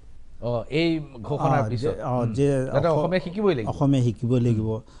বাঢ়ি গ'ল এই ঘোষণাৰ পিছত যে অসমীয়া শিকিবই লাগিব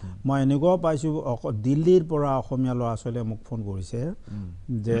মই এনেকুৱা পাইছো দিল্লীৰ পৰা অসমীয়া ল'ৰা ছোৱালীয়ে মোক ফোন কৰিছে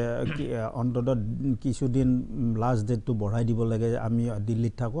যে অন্তত কিছুদিন লাষ্ট ডেটটো বঢ়াই দিব লাগে আমি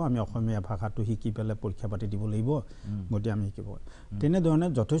দিল্লীত থাকো আমি অসমীয়া ভাষাটো শিকি পেলাই পৰীক্ষা পাতি দিব লাগিব গতি আমি শিকিব তেনে ধৰণে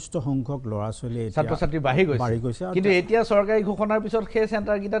যথেষ্ট সংখ্যক ল'ৰা ছোৱালী ছাত্ৰ ছাত্ৰী বাঢ়ি গৈছে কিন্তু এতিয়া চৰকাৰী ঘোষণাৰ পিছত সেই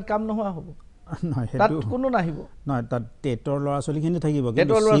চেণ্টাৰ গিটাত কাম নোহোৱা হ'ব নহয় তাত সেইটো কোনো নাহিব নহয় তাত টেটৰ ল'ৰা ছোৱালীখিনি থাকিব টেটৰ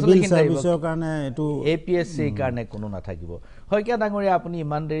কিন্তু ল'ৰা চিভিল ছোৱালীখিনি থাকিব। চাৰ্ভিচৰ কাৰণে এইটো APSCৰ কাৰণে কোনো নাথাকিব শইকীয়া ডাঙৰীয়া আপুনি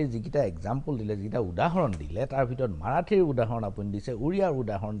ইমান দেৰি যিকেইটা এক্সাম্পল দিলে যিকেইটা উদাহৰণ দিলে তাৰ ভিতৰত মাৰাঠীৰ উদাহৰণ আপুনি দিছে উৰিয়াৰ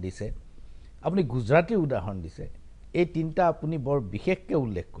উদাহৰণ দিছে আপুনি গুজৰাটীৰ উদাহৰণ দিছে এই তিনিটা আপুনি বৰ বিশেষকৈ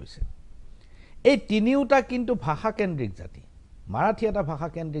উল্লেখ কৰিছে এই তিনিওটা কিন্তু ভাষাকেন্দ্ৰিক জাতি মাৰাঠী এটা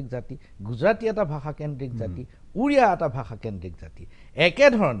ভাষাকেন্দ্ৰিক জাতি গুজৰাটী এটা ভাষাকেন্দ্ৰিক জাতি উৰিয়া এটা ভাষাকেন্দ্ৰিক জাতি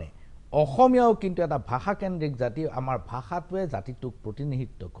একেধৰণে অসমীয়াও কিন্তু এটা ভাষাকেন্দ্ৰিক জাতি আমাৰ ভাষাটোৱে জাতিটোক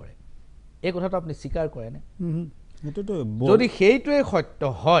প্ৰতিনিধিত্ব কৰে এই কথাটো আপুনি স্বীকাৰ কৰেনে সেইটোতো যদি সেইটোৱে সত্য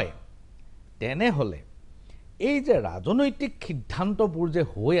হয় তেনেহ'লে এই যে ৰাজনৈতিক সিদ্ধান্তবোৰ যে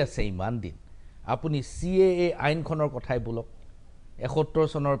হৈ আছে ইমান দিন আপুনি CAA আইনখনৰ কথাই বলক ৭১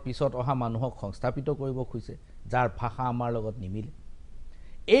 চনৰ পিছত অহা মানুহক সংস্থাপিত কৰিব খুজিছে যাৰ ভাষা আমাৰ লগত নিমিলে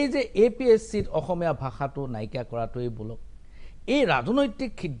এই যে APSCত অসমীয়া ভাষাটো নাইকিয়া কৰাটোৱেই বলক এই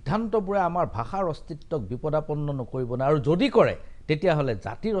ৰাজনৈতিক সিদ্ধান্তবোৰে আমাৰ ভাষাৰ অস্তিত্বক বিপদাপন্ন নকৰিবনে আৰু যদি কৰে তেতিয়াহ'লে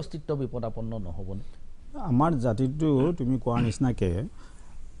জাতিৰ অস্তিত্ব বিপদাপন্ন নহ'বনে আমাৰ জাতিটো তুমি কোৱাৰ নিচিনাকৈ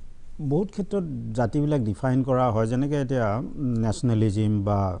বহুত ক্ষেত্ৰত জাতিবিলাক ডিফাইন কৰা হয় যেনেকৈ এতিয়া নেশ্যনেলিজিম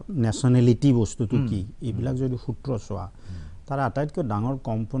বা নেশ্যনেলিটি বস্তুটো কি এইবিলাক যদি সূত্ৰ চোৱা তাৰ আটাইতকৈ ডাঙৰ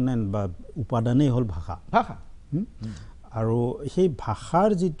কম্পনেণ্ট বা উপাদানেই হ'ল ভাষা আৰু সেই ভাষাৰ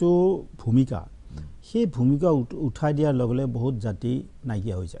যিটো ভূমিকা সেই ভূমিকা উঠাই দিয়াৰ লগে লগে বহুত জাতি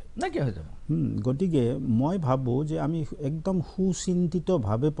নাইকিয়া হৈ যায় গতিকে মই ভাবোঁ যে আমি একদম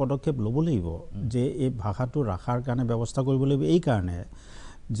সুচিন্তিতভাৱে পদক্ষেপ ল'ব লাগিব যে এই ভাষাটো ৰখাৰ কাৰণে ব্যৱস্থা কৰিব লাগিব এই কাৰণে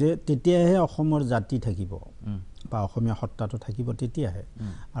যে তেতিয়াহে অসমৰ জাতি থাকিব বা অসমীয়া সত্তাটো থাকিব তেতিয়াহে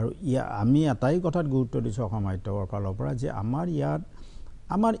আৰু আমি এটাই কথাত গুৰুত্ব দিছোঁ অসম সাহিত্যৰ ফালৰ পৰা যে আমাৰ ইয়াত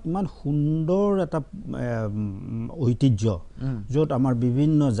আমাৰ ইমান সুন্দৰ এটা ঐতিহ্য য'ত আমাৰ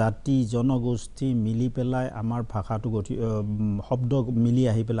বিভিন্ন জাতি জনগোষ্ঠী মিলি পেলাই আমাৰ ভাষাটো শব্দ মিলি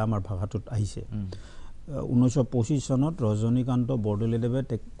আহি পেলাই আমাৰ ভাষাটোত আহিছে 1925 চনত ৰজনীকান্ত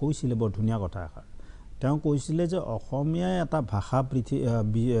বৰদলৈদেৱে কৈছিলে বৰ ধুনীয়া কথা এষাৰ তেওঁ কৈছিলে যে অসমীয়াই এটা ভাষা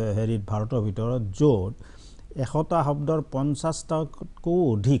হেৰিত ভাৰতৰ ভিতৰত য'ত 100টা শব্দৰ 50টাতকৈও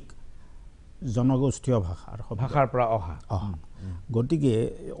অধিক জনগোষ্ঠীয় ভাষাৰ পৰা অহা গতিকে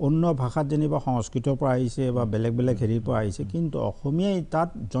অন্য ভাষাত যেনিবা সংস্কৃতৰ পৰা আহিছে বা বেলেগ বেলেগ হেৰিৰ পৰা আহিছে কিন্তু অসমীয়াই তাত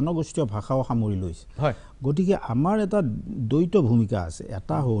জনগোষ্ঠীয় ভাষাও সামৰি লৈছে গতিকে আমাৰ এটা দ্বৈত ভূমিকা আছে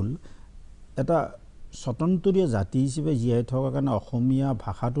এটা হ'ল এটা স্বতন্ত্ৰীয় জাতি হিচাপে জীয়াই থকাৰ কাৰণে অসমীয়া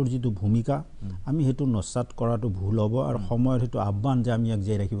ভাষাটোৰ যিটো ভূমিকা আমি সেইটো নস্যাৎ কৰাটো ভুল হ'ব আৰু সময়ৰ সেইটো আহ্বান যে আমি ইয়াক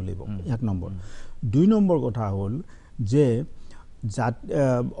জীয়াই ৰাখিব লাগিব 1 নম্বৰ 2 নম্বৰ কথা হ'ল যে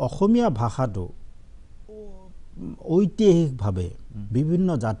অসমীয়া ভাষাটো ঐতিহাসিকভাৱে বিভিন্ন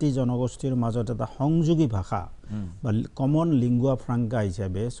জাতি জনগোষ্ঠীৰ মাজত এটা সংযোগী ভাষা বা কমন লিংগুৱা ফ্ৰাংকা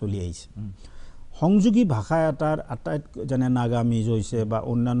হিচাপে চলি আহিছে সংযোগী ভাষা এটাৰ আটাইতকৈ যেনে নাগামিজ হৈছে বা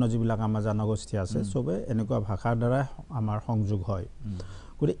অন্যান্য যিবিলাক আমাৰ জনগোষ্ঠী আছে চবে এনেকুৱা ভাষাৰ দ্বাৰা আমাৰ সংযোগ হয়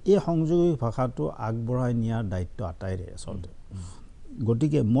গতিকে এই সংযোগী ভাষাটো আগবঢ়াই নিয়াৰ দায়িত্ব আটাইৰে আচলতে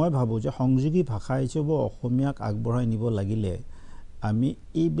গতিকে মই ভাবোঁ যে সংযোগী ভাষা হিচাপে অসমীয়াক আগবঢ়াই নিব লাগিলে আমি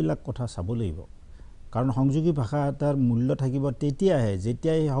এইবিলাক কথা চাব লাগিব কাৰণ সংযোগী ভাষা এটাৰ মূল্য থাকিব তেতিয়াহে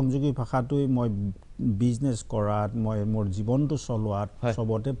যেতিয়া এই সংযোগী ভাষাটোৱে মই বিজনেছ কৰাত মই মোৰ জীৱনটো চলোৱাত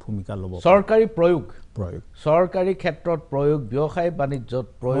সবতে ভূমিকা ল'ব চৰকাৰী প্ৰয়োগ চৰকাৰী ক্ষেত্ৰত প্ৰয়োগ ব্যৱসায় বাণিজ্যত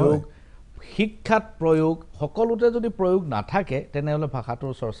প্ৰয়োগ শিক্ষাত প্ৰয়োগ সকলোতে যদি প্ৰয়োগ নাথাকে তেনেহ'লে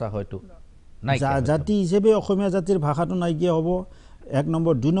ভাষাটোৰ চৰ্চা হয়তো নাইকিয়া জাতি হিচাপে অসমীয়া জাতিৰ ভাষাটো নাইকিয়া হ'ব 1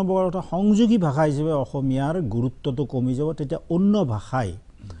 নম্বৰ 2 নম্বৰ কথা সংযোগী ভাষা হিচাপে অসমীয়াৰ গুৰুত্বটো কমি যাব তেতিয়া অন্য ভাষাই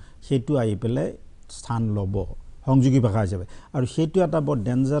সেইটো আহি পেলাই স্থান ল'ব সংযোগী ভাষা হিচাপে আৰু সেইটো এটা বৰ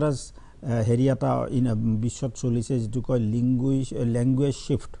ডেঞ্জাৰাছ হেৰি এটা বিশ্বত চলিছে যিটো কয় লেংগুৱেজ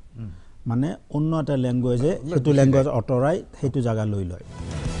শিফ্ট মানে অন্য এটা লেংগুৱেজে সেইটো লেংগুৱেজ আঁতৰাই সেইটো জাগা লৈ লয়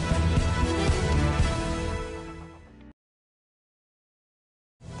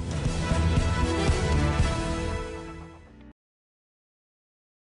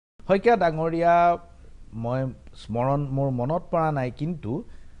শইকীয়া ডাঙৰীয়া মই মোৰ মনত পৰা নাই কিন্তু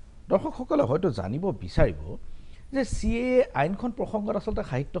দৰ্শকসকলে হয়তো জানিব বিচাৰিব যে CAA আইনখন প্ৰসংগত আচলতে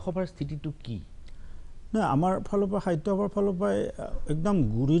সাহিত্য সভাৰ স্থিতিটো কি নাই আমাৰ ফালৰ পৰা সাহিত্য সভাৰ ফালৰ পৰা একদম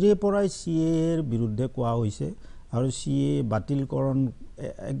গুৰিৰে পৰাই CAAৰ বিৰুদ্ধে কোৱা হৈছে আৰু CAA বাতিলকৰণ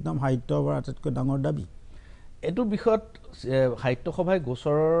একদম সাহিত্য সভাৰ আটাইতকৈ ডাঙৰ দাবী এইটো বিষয়ত সাহিত্য সভাই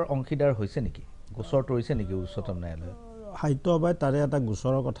গোচৰৰ অংশীদাৰ হৈছে নেকি গোচৰ তৰিছে নেকি উচ্চতম ন্যায়ালয়ে সাহিত্য সভাই তাৰে এটা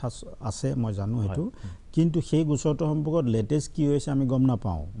গোচৰৰ কথা আছে মই জানো সেইটো কিন্তু সেই গোচৰটো সম্পৰ্কত লেটেষ্ট কি হৈছে আমি গম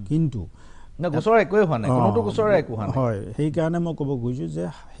নাপাওঁ কিন্তু গোচৰ একোৱে হোৱা নাই কোনোটো গোচৰে একো হোৱা নাই হয় সেইকাৰণে মই ক'ব খুজিছোঁ যে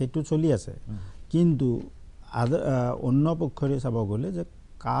সেইটো চলি আছে কিন্তু অন্য পক্ষৰে চাব গ'লে যে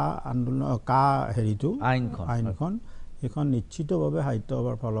হেৰিটো আইনখন সেইখন নিশ্চিতভাৱে সাহিত্য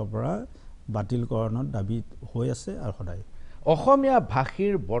সভাৰ ফালৰ পৰা বাতিলকৰণৰ দাবী হৈ আছে আৰু সদায় অসমীয়া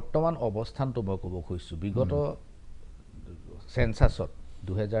ভাষীৰ বৰ্তমান অৱস্থানটো মই ক'ব খুজিছোঁ বিগত সেন্সাছত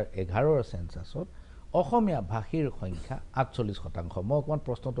 2011ৰ সেন্সাছত অসমীয়া ভাষীৰ সংখ্যা 48%। মই অকণমান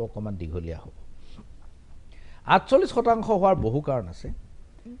প্ৰশ্নটো অকণমান দীঘলীয়া হ'ব। 48% হোৱাৰ বহু কাৰণ আছে।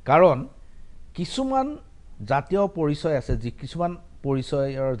 কাৰণ কিছুমান জাতীয় পৰিচয় আছে, যি কিছুমান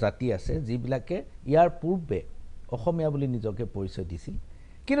পৰিচয়ৰ জাতি আছে যিবিলাকে ইয়াৰ পূৰ্বে অসমীয়া বুলি নিজকে পৰিচয় দিছিল,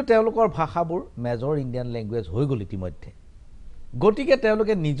 কিন্তু তেওঁলোকৰ ভাষাবোৰ মেজৰ ইণ্ডিয়ান লেংগুৱেজ হৈ গ'ল ইতিমধ্যে। গতিকে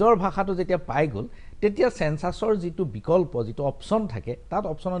তেওঁলোকে নিজৰ ভাষাটো যেতিয়া পাই গ'ল, তেতিয়া সেন্সাছৰ যিটো বিকল্প, যিটো অপশ্যন থাকে, তাত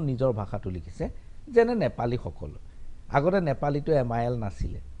অপশ্যনত নিজৰ ভাষাটো লিখিছে। যেনে নেপালীসকল, আগতে নেপালীটো MIL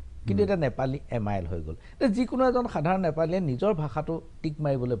নাছিলে, কিন্তু এতিয়া নেপালী MIL হৈ গ'ল। যিকোনো এজন সাধাৰণ নেপালীয়ে নিজৰ ভাষাটো টিক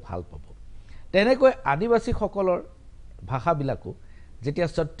মাৰিবলৈ ভাল পাব। তেনেকৈ আদিবাসীসকলৰ ভাষাবিলাকো যেতিয়া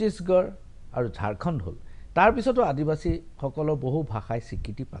ছত্তীশগড় আৰু ঝাৰখণ্ড হ'ল, তাৰপিছতো আদিবাসীসকলৰ বহু ভাষাই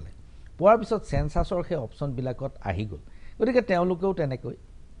স্বীকৃতি পালে। পোৱাৰ পিছত সেন্সাছৰ সেই অপশ্যনবিলাকত আহি গ'ল। গতিকে তেওঁলোকেও তেনেকৈ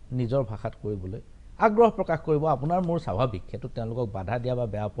নিজৰ ভাষাত কৰিবলৈ আগ্ৰহ প্ৰকাশ কৰিব। আপোনাৰ মোৰ স্বাভাৱিক, সেইটো তেওঁলোকক বাধা দিয়া বা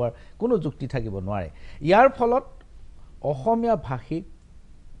বেয়া পোৱাৰ কোনো যুক্তি থাকিব নোৱাৰে। ইয়াৰ ফলত অসমীয়া ভাষিক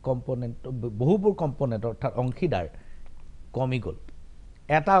কম্পনেণ্ট, বহুবোৰ কম্পনেণ্ট অৰ্থাৎ অংশীদাৰ কমি গ'ল,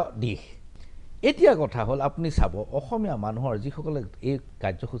 এটা দিশ। এতিয়া কথা হ'ল, আপুনি চাব অসমীয়া মানুহৰ যিসকলে এই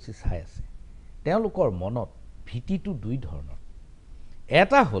কাৰ্যসূচী চাই আছে, তেওঁলোকৰ মনত ভীতিটো দুই ধৰণৰ।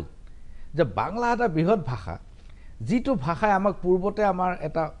 এটা হ'ল যে বাংলা এটা বৃহৎ ভাষা, যিটো ভাষাই আমাক পূৰ্বতে আমাৰ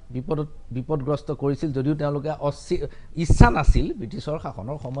এটা বিপদগ্ৰস্ত কৰিছিল, যদিও তেওঁলোকে ইচ্ছা নাছিল। ব্ৰিটিছৰ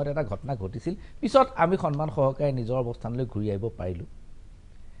শাসনৰ সময়ত এটা ঘটনা ঘটিছিল, পিছত আমি সন্মান সহকাৰে নিজৰ অৱস্থানলৈ ঘূৰি আহিব পাৰিলোঁ।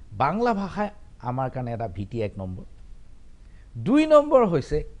 বাংলা ভাষাই আমাৰ কাৰণে এটা ভীতি, 1 নম্বৰ। 2 নম্বৰ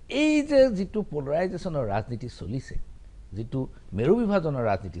হৈছে এই যে যিটো পলাৰাইজেশ্যনৰ ৰাজনীতি চলিছে, যিটো মেৰু বিভাজনৰ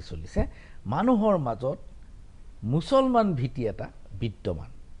ৰাজনীতি চলিছে, মানুহৰ মাজত মুছলমান ভীতি এটা বিদ্যমান।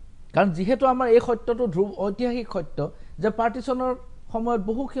 কাৰণ যিহেতু আমাৰ এই সত্যটো ঐতিহাসিক সত্য যে পাৰ্টিশ্যনৰ সময়ত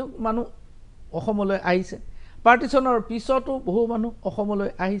বহুসংখ্যক মানুহ অসমলৈ আহিছে, পাৰ্টিশ্যনৰ পিছতো বহু মানুহ অসমলৈ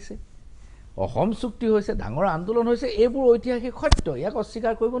আহিছে, অসম চুক্তি হৈছে, ডাঙৰ আন্দোলন হৈছে, এইবোৰ ঐতিহাসিক সত্য, ইয়াক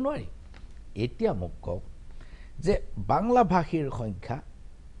অস্বীকাৰ কৰিব নোৱাৰি। এতিয়া মোক কওক যে বাংলা ভাষীৰ সংখ্যা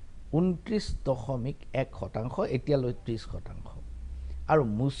 29.1%, এতিয়ালৈ 30%, আৰু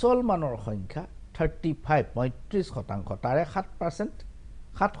মুছলমানৰ সংখ্যা 35% তাৰে 7%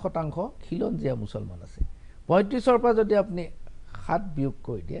 খিলঞ্জীয়া মুছলমান আছে। 35ৰ পৰা যদি আপুনি 7 বিয়োগ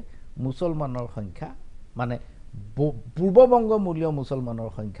কৰি দিয়ে, মুছলমানৰ সংখ্যা মানে পূৰ্ববংগমূলীয় মুছলমানৰ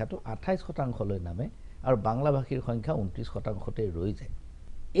সংখ্যাটো 28%লৈ নামে, আৰু বাংলা ভাষীৰ সংখ্যা 29%তে ৰৈ যায়।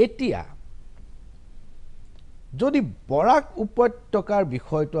 এতিয়া যদি বৰাক উপত্যকাৰ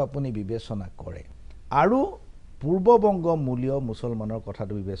বিষয়টো আপুনি বিবেচনা কৰে আৰু পূৰ্ববংগমূলীয় মুছলমানৰ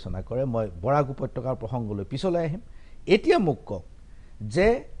কথাটো বিবেচনা কৰে, মই বৰাক উপত্যকাৰ প্ৰসংগলৈ পিছলৈ আহিম। এতিয়া মোক কওক যে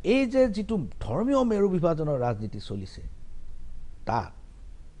এই যে যিটো ধৰ্মীয় মেৰু বিভাজনৰ ৰাজনীতি চলিছে, তাত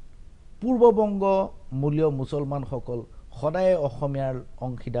পূৰ্ববংগমূলীয় মুছলমানসকল সদায় অসমীয়াৰ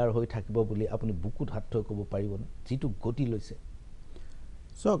অংশীদাৰ হৈ থাকিব বুলি আপুনি বুকুত হাত থৈ ক'ব পাৰিবনে, যিটো গতি লৈছে?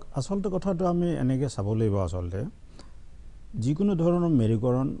 চাওক, আচলতে কথাটো আমি এনেকৈ চাব লাগিব। আচলতে যিকোনো ধৰণৰ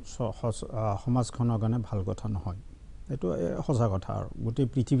মেৰুকৰণ সমাজখনৰ কাৰণে ভাল কথা নহয়, এইটো সঁচা কথা, আৰু গোটেই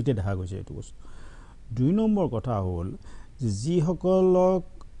পৃথিৱীতে দেখা গৈছে এইটো বস্তু। 2 নম্বৰ কথা হ'ল যে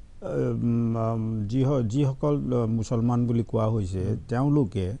যিসকল মুছলমান বুলি কোৱা হৈছে,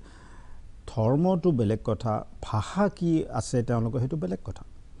 তেওঁলোকে ধৰ্মটো বেলেগ কথা, ভাষা কি আছে তেওঁলোকৰ সেইটো বেলেগ কথা।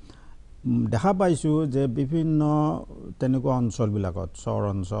 দেখা পাইছোঁ যে বিভিন্ন তেনেকুৱা অঞ্চলবিলাকত, চহৰ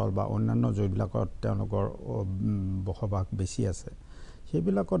অঞ্চল বা অন্যান্য যিবিলাকত তেওঁলোকৰ বসবাস বেছি আছে,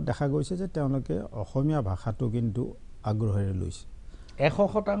 সেইবিলাকত দেখা গৈছে যে তেওঁলোকে অসমীয়া ভাষাটো কিন্তু আগ্ৰহেৰে লৈছে।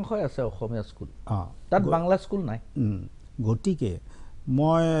 100% আছে অসমীয়া স্কুল, তাত বাংলা স্কুল নাই। গতিকে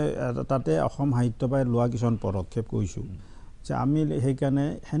মই তাতে অসম সাহিত্য সভাই লোৱা কিছুমান পদক্ষেপ কৈছোঁ যে আমি সেইকাৰণে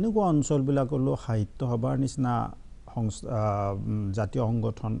সেনেকুৱা অঞ্চলবিলাকলৈ সাহিত্য সভাৰ নিচিনা জাতীয়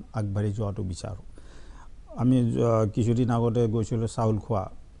সংগঠন আগবাঢ়ি যোৱাটো বিচাৰোঁ। আমি কিছুদিন আগতে গৈছিলোঁ চাউলখোৱা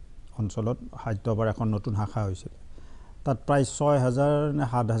অঞ্চলত, সাহিত্য সভাৰ এখন নতুন শাখা হৈছিল। তাত প্ৰায় 6,000 নে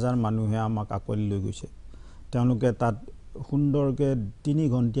 7,000 মানুহে আমাক আঁকোৱালি লৈ গৈছে। তেওঁলোকে তাত সুন্দৰকৈ 3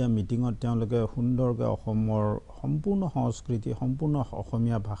 ঘণ্টীয়া মিটিঙত তেওঁলোকে সুন্দৰকৈ অসমৰ সম্পূৰ্ণ সংস্কৃতি, সম্পূৰ্ণ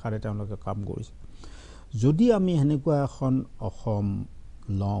অসমীয়া ভাষাৰে তেওঁলোকে কাম কৰিছে। যদি আমি সেনেকুৱা এখন অসম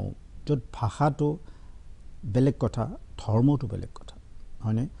লওঁ য'ত ভাষাটো বেলেগ কথা, ধৰ্মটো বেলেগ কথা,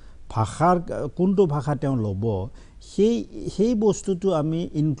 হয়নে? ভাষাৰ কোনটো ভাষা তেওঁ ল'ব, সেই বস্তুটো আমি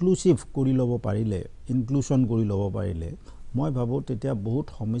ইনক্লুচিভ কৰি ল'ব পাৰিলে, মই ভাবোঁ তেতিয়া বহুত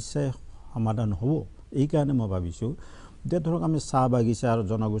সমস্যাই সমাধান হ'ব। এইকাৰণে মই ভাবিছোঁ যে ধৰক আমি চাহ বাগিচা আৰু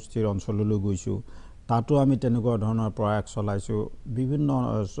জনগোষ্ঠীৰ অঞ্চললৈ গৈছোঁ, তাতো আমি তেনেকুৱা ধৰণৰ প্ৰয়াস চলাইছোঁ বিভিন্ন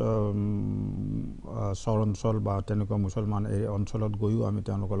চৰ অঞ্চল বা তেনেকুৱা মুছলমান এই অঞ্চলত গৈও আমি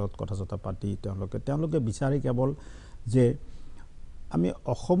তেওঁলোকৰ লগত কথা চথা পাতি তেওঁলোকে বিচাৰে কেৱল যে আমি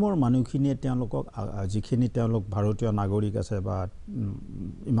অসমৰ মানুহখিনিয়ে তেওঁলোকক যিখিনি তেওঁলোক ভাৰতীয় নাগৰিক আছে বা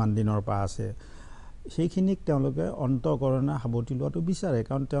ইমান দিনৰ পৰা আছে সেইখিনিক তেওঁলোকে অন্তঃকৰণে সাৱটি লোৱাটো বিচাৰে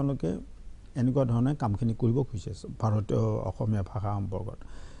কাৰণ তেওঁলোকে এনেকুৱা ধৰণে কামখিনি কৰিব খুজিছে ভাৰতীয় অসমীয়া ভাষা সম্পৰ্কত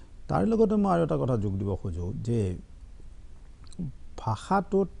তাৰ লগতে মই আৰু এটা কথা যোগ দিব খোজোঁ যে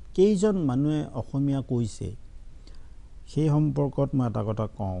ভাষাটোত কেইজন মানুহে অসমীয়া কৈছে সেই সম্পৰ্কত মই এটা কথা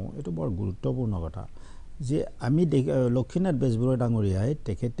কওঁ এইটো বৰ গুৰুত্বপূৰ্ণ কথা যে আমি লক্ষ্মীনাথ বেজবৰুৱা ডাঙৰীয়াই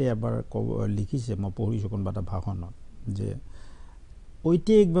তেখেতে এবাৰ লিখিছে মই পঢ়িছোঁ কোনোবা এটা ভাষণত যে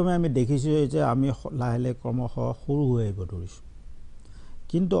ঐতিহাসিকভাৱে আমি দেখিছোঁ যে আমি লাহে লাহে ক্ৰমশঃ সৰু হৈ আহিব ধৰিছোঁ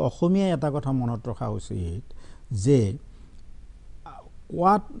কিন্তু অসমীয়াই এটা কথা মনত ৰখা উচিত যে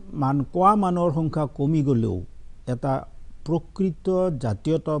কোৱা মানুহৰ সংখ্যা কমি গ'লেও এটা প্ৰকৃত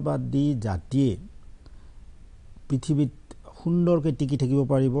জাতীয়তাবাদী জাতিয়ে পৃথিৱীত সুন্দৰকৈ টিকি থাকিব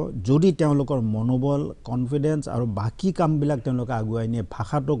পাৰিব যদি তেওঁলোকৰ মনোবল কনফিডেন্স আৰু বাকী কামবিলাক তেওঁলোকে আগুৱাই নিয়ে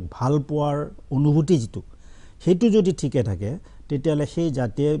ভাষাটোক ভাল পোৱাৰ অনুভূতি যিটো সেইটো যদি ঠিকে থাকে তেতিয়াহ'লে সেই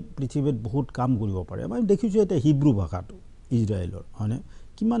জাতিয়ে পৃথিৱীত বহুত কাম কৰিব পাৰে আমি দেখিছোঁ এতিয়া হিব্ৰু ভাষাটো ইজৰাইলৰ হয়নে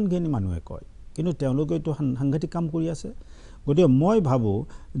কিমানখিনি মানুহে কয় কিন্তু তেওঁলোকে এইটো সাংঘাতিক কাম কৰি আছে গতিকে মই ভাবোঁ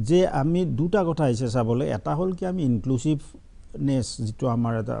যে আমি দুটা কথা আহিছে চাবলৈ এটা হ'ল কি আমি ইনক্লুচিভনেছ যিটো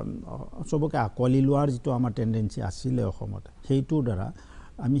আমাৰ এটা চবকে আঁকোৱালি লোৱাৰ যিটো আমাৰ টেণ্ডেঞ্চি আছিলে অসমত সেইটোৰ দ্বাৰা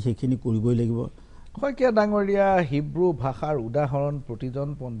আমি সেইখিনি কৰিবই লাগিব শইকীয়া ডাঙৰীয়া হিব্ৰু ভাষাৰ উদাহৰণ প্ৰতিজন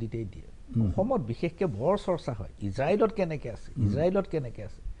পণ্ডিতেই দিয়ে অসমত বিশেষকৈ বৰ চৰ্চা হয় ইজৰাইলত কেনেকৈ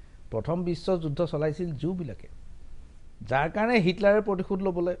আছে প্ৰথম বিশ্ব যুদ্ধ চলাইছিল জুবিলাকে যাৰ কাৰণে হিটলাৰে প্ৰতিশোধ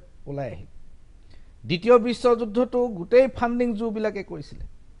ল'বলৈ ওলাই আহিল দ্বিতীয় বিশ্বযুদ্ধটো গোটেই ফাণ্ডিং জুবিলাকে কৰিছিলে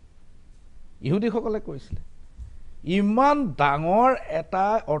ইহুদীসকলে কৰিছিলে ইমান ডাঙৰ এটা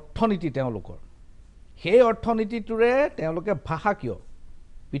অৰ্থনীতি তেওঁলোকৰ সেই অৰ্থনীতিটোৰে তেওঁলোকে ভাষা কিয়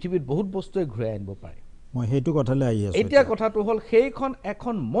পৃথিৱীত বহুত বস্তুৱে ঘূৰাই আনিব পাৰে মই সেইটো কথালৈ আহি আছোঁ এতিয়া কথাটো হ'ল সেইখন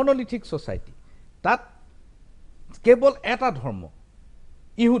এখন মনলিথিক ছ'চাইটি তাত কেৱল এটা ধৰ্ম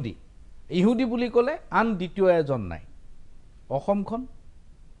ইহুদী বুলি ক'লে আন দ্বিতীয় এজন নাই অসমখন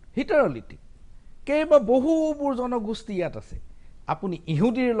হিটাৰলিটিক বহুবোৰ জনগোষ্ঠী ইয়াত আছে আপুনি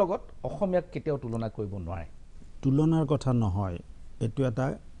ইহুদীৰ লগত অসমীয়াক কেতিয়াও তুলনা কৰিব নোৱাৰে তুলনাৰ কথা নহয় এইটো এটা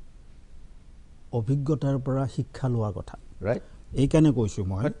অভিজ্ঞতাৰ পৰা শিক্ষা লোৱাৰ কথা ৰাইট এইকাৰণে কৈছোঁ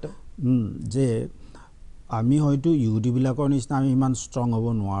মই যে আমি হয়তো ইহুদীবিলাকৰ নিচিনা আমি ইমান ষ্ট্ৰং হ'ব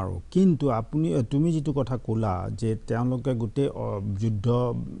নোৱাৰোঁ কিন্তু তুমি যিটো কথা ক'লা যে তেওঁলোকে গোটেই যুদ্ধ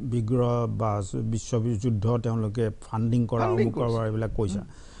বিগ্ৰহ বা বিশ্বযুদ্ধ তেওঁলোকে ফাণ্ডিং কৰা এইবিলাক কৈছা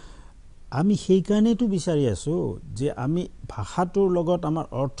আমি সেইকাৰণেতো বিচাৰি আছোঁ যে আমি ভাষাটোৰ লগত আমাৰ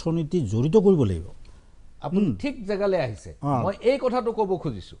অৰ্থনীতি জড়িত কৰিব লাগিব আপুনি ঠিক জেগালৈ আহিছে মই এই কথাটো ক'ব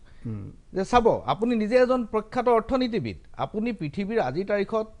খুজিছোঁ যে চাব আপুনি নিজে এজন প্ৰখ্যাত অৰ্থনীতিবিদ আপুনি পৃথিৱীৰ আজিৰ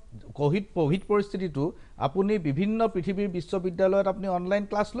তাৰিখত কোভিড পৰিস্থিতিটো আপুনি বিভিন্ন পৃথিৱীৰ বিশ্ববিদ্যালয়ত আপুনি অনলাইন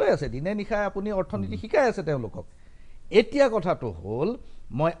ক্লাছ লৈ আছে দিনে নিশাই আপুনি অৰ্থনীতি শিকাই আছে তেওঁলোকক এতিয়া কথাটো হ'ল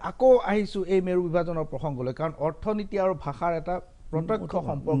মই আকৌ আহিছোঁ এই মেৰু বিভাজনৰ প্ৰসংগলৈ কাৰণ অৰ্থনীতি আৰু ভাষাৰ এটা প্ৰত্যক্ষ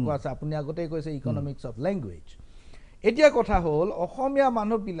সম্পৰ্ক আছে আপুনি আগতেই কৈছে ইকনমিক্স অফ লেংগুৱেজ এতিয়া কথা হ'ল অসমীয়া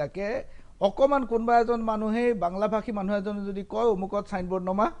মানুহবিলাকে অকণমান কোনোবা এজন মানুহে বাংলাভাষী মানুহ এজনে যদি কয় অমুকত চাইনবোৰ্ড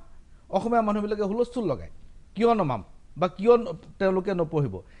নমা অসমীয়া মানুহবিলাকে হুলস্থুল লগায় কিয় নমাম বা কিয় তেওঁলোকে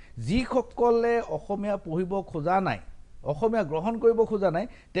নপঢ়িব যিসকলে অসমীয়া পঢ়িব খোজা নাই অসমীয়া গ্ৰহণ কৰিব খোজা নাই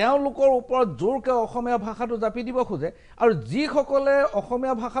তেওঁলোকৰ ওপৰত জোৰকৈ অসমীয়া ভাষাটো জাপি দিব খোজে আৰু যিসকলে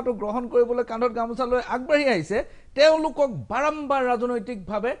অসমীয়া ভাষাটো গ্ৰহণ কৰিবলৈ কান্ধত গামোচা লৈ আগবাঢ়ি আহিছে তেওঁলোকক বাৰম্বাৰ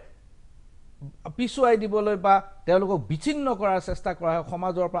ৰাজনৈতিকভাৱে পিছুৱাই দিবলৈ বা তেওঁলোকক বিচ্ছিন্ন কৰাৰ চেষ্টা কৰা হয়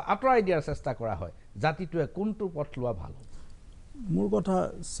সমাজৰ পৰা আঁতৰাই দিয়াৰ চেষ্টা কৰা হয় জাতিটোৱে কোনটো পথ লোৱা ভাল মোৰ কথা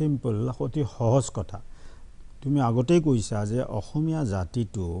চিম্পল অতি সহজ কথা তুমি আগতেই কৈছা যে অসমীয়া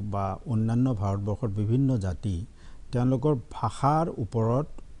জাতিটো বা অন্যান্য ভাৰতবৰ্ষৰ বিভিন্ন জাতি তেওঁলোকৰ ভাষাৰ ওপৰত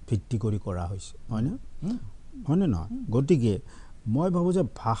ভিত্তি কৰি কৰা হৈছে হয়নে নহয় গতিকে মই ভাবোঁ যে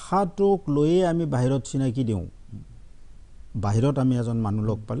ভাষাটোক লৈয়ে আমি বাহিৰত চিনাকি দিওঁ বাহিৰত আমি এজন মানুহ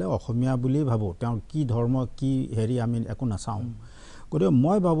লগ পালে অসমীয়া বুলিয়েই ভাবোঁ তেওঁৰ কি ধৰ্ম কি হেৰি আমি একো নাচাওঁ গতিকে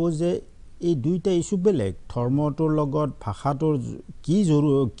মই ভাবোঁ যে এই দুইটা ইছ্যু বেলেগ ধৰ্মটোৰ লগত ভাষাটোৰ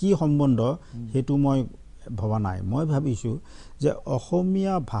কি সম্বন্ধ সেইটো মই ভবা নাই মই ভাবিছোঁ যে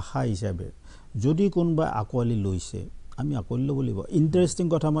অসমীয়া ভাষা হিচাপে যদি কোনোবাই আঁকোৱালি লৈছে আমি আঁকোৱালি ল'ব লাগিব ইণ্টাৰেষ্টিং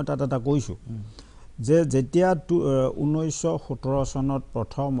কথা মই তাত এটা কৈছোঁ যে যেতিয়া 1917 চনত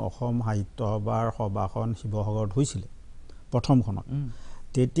প্ৰথম অসম সাহিত্য সভাখন শিৱসাগৰত হৈছিলে প্ৰথমখনত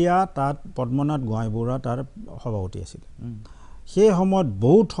তেতিয়া তাত পদ্মনাথ গোহাঁইবৰুৱা তাৰ সভাপতি আছিলে সেই সময়ত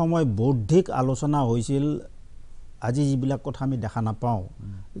বহুত সময় বৌদ্ধিক আলোচনা হৈছিল আজি যিবিলাক কথা আমি দেখা নাপাওঁ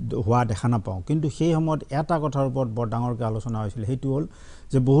হোৱা দেখা নাপাওঁ কিন্তু সেই সময়ত এটা কথাৰ ওপৰত বৰ ডাঙৰকৈ আলোচনা হৈছিল সেইটো হ'ল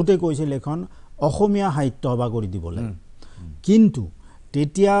যে বহুতে কৈছিল এখন অসমীয়া সাহিত্য সভা কৰি দিবলৈ কিন্তু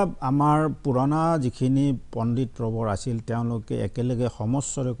তেতিয়া আমাৰ পুৰণা যিখিনি পণ্ডিত প্ৰবৰ আছিল তেওঁলোকে একেলগে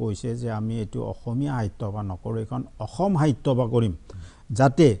সমস্বৰে কৈছে যে আমি এইটো অসমীয়া সাহিত্য সভা নকৰোঁ এখন অসম সাহিত্য সভা কৰিম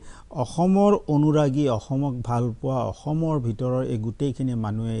যাতে অসমৰ অনুৰাগী অসমক ভাল পোৱা অসমৰ ভিতৰৰ এই গোটেইখিনি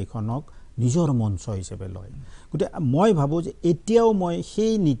মানুহে এইখনক নিজৰ মঞ্চ হিচাপে লয় গতিকে মই ভাবোঁ যে এতিয়াও মই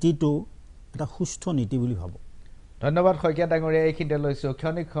সেই নীতিটো এটা সুস্থ নীতি বুলি ভাবোঁ ধন্যবাদ শইকীয়া ডাঙৰীয়া এইখিনিতে লৈছোঁ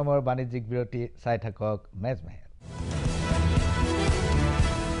ক্ষণিক সময়ৰ বাণিজ্যিক বিৰতি চাই থাকক মেজমেল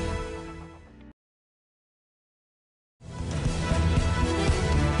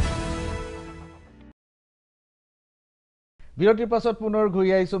বিৰতিৰ পাছত পুনৰ ঘূৰি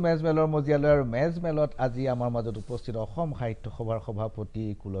আহিছোঁ মেজমেলৰ মজিয়ালৈ আৰু মেজমেলত আজি আমাৰ মাজত উপস্থিত অসম সাহিত্য সভাৰ সভাপতি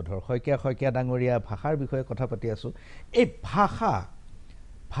কুলধৰ শইকীয়া ডাঙৰীয়া ভাষাৰ বিষয়ে কথা পাতি আছোঁ এই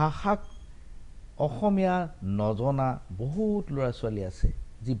ভাষাক অসমীয়া নজনা বহুত ল'ৰা ছোৱালী আছে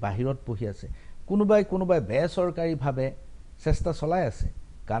যি বাহিৰত পঢ়ি আছে কোনোবাই বেচৰকাৰীভাৱে চেষ্টা চলাই আছে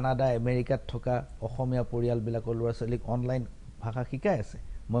কানাডা আমেৰিকাত থকা অসমীয়া পৰিয়ালবিলাকৰ ল'ৰা ছোৱালীক অনলাইন ভাষা শিকাই আছে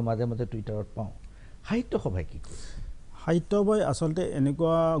মই মাজে মাজে টুইটাৰত পাওঁ সাহিত্য সভাই কি কৰিছে সাহিত্য সভাই আচলতে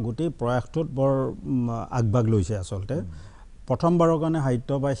এনেকুৱা গোটেই প্ৰয়াসটোত বৰ আগভাগ লৈছে আচলতে প্ৰথমবাৰৰ কাৰণে সাহিত্য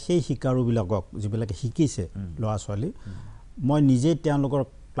সভাই সেই শিকাৰুবিলাকক যিবিলাকে শিকিছে ল'ৰা ছোৱালী মই নিজে তেওঁলোকৰ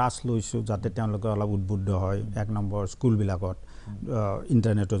ক্লাছ লৈছোঁ যাতে তেওঁলোকে অলপ উদ্বুদ্ধ হয় 1 নম্বৰ স্কুলবিলাকত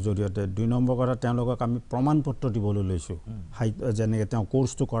ইণ্টাৰনেটৰ জৰিয়তে 2 নম্বৰ কথা তেওঁলোকক আমি প্ৰমাণপত্ৰ দিবলৈ লৈছোঁ যেনেকৈ তেওঁ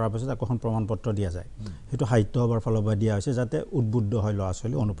কোৰ্চটো কৰাৰ পিছত এখন প্ৰমাণপত্ৰ দিয়া যায় সেইটো সাহিত্য সভাৰ ফালৰ পৰা দিয়া হৈছে যাতে উদ্বুদ্ধ হয় ল'ৰা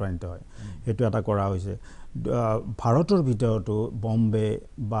ছোৱালী অনুপ্ৰাণিত হয় সেইটো এটা কৰা হৈছে ভাৰতৰ ভিতৰতো বম্বে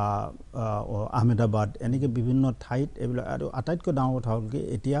বা আহমেদাবাদ এনেকৈ বিভিন্ন ঠাইত এইবিলাক আৰু আটাইতকৈ ডাঙৰ কথা হ'ল কি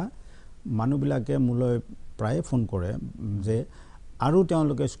এতিয়া মানুহবিলাকে মোলৈ প্ৰায়ে ফোন কৰে যে আৰু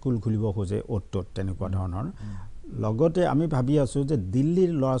তেওঁলোকে স্কুল খুলিব খোজে অ'ত তেনেকুৱা ধৰণৰ লগতে আমি ভাবি আছোঁ যে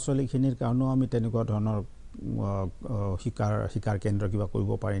দিল্লীৰ ল'ৰা ছোৱালীখিনিৰ কাৰণেও আমি তেনেকুৱা ধৰণৰ শিকাৰ কেন্দ্ৰ কিবা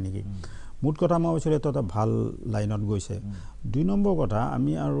কৰিব পাৰি নেকি মুঠ কথা মই ভাবিছোঁ এইটো এটা ভাল লাইনত গৈছে 2 নম্বৰ কথা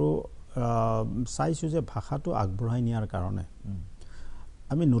আমি আৰু চাইছোঁ যে ভাষাটো আগবঢ়াই নিয়াৰ কাৰণে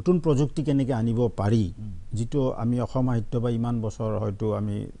আমি নতুন প্ৰযুক্তি কেনেকৈ আনিব পাৰি যিটো আমি অসম সাহিত্য বা ইমান বছৰ হয়তো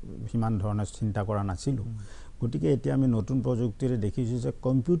আমি সিমান ধৰণে চিন্তা কৰা নাছিলোঁ গতিকে এতিয়া আমি নতুন প্ৰযুক্তিৰে দেখিছোঁ যে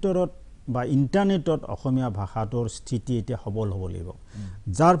কম্পিউটাৰত বা ইণ্টাৰনেটত অসমীয়া ভাষাটোৰ স্থিতি এতিয়া সবল হ'ব লাগিব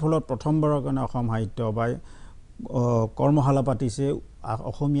যাৰ ফলত প্ৰথমবাৰৰ কাৰণে অসম সাহিত্য সভাই কৰ্মশালা পাতিছে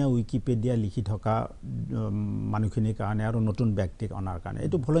অসমীয়া উইকিপিডিয়া লিখি থকা মানুহখিনিৰ কাৰণে আৰু নতুন ব্যক্তিক অনাৰ কাৰণে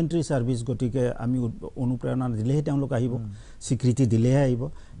এইটো ভলেণ্টাৰী ছাৰ্ভিচ গতিকে আমি অনুপ্ৰেৰণা দিলেহে তেওঁলোক আহিব স্বীকৃতি দিলেহে আহিব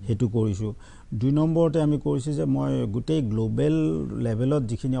সেইটো কৰিছোঁ 2 নম্বৰতে আমি কৰিছোঁ যে মই গোটেই গ্লোবেল লেভেলত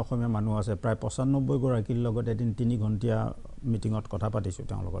যিখিনি অসমীয়া মানুহ আছে প্ৰায় 95 গৰাকীৰ লগত এদিন 3 ঘণ্টীয়া মিটিঙত কথা পাতিছোঁ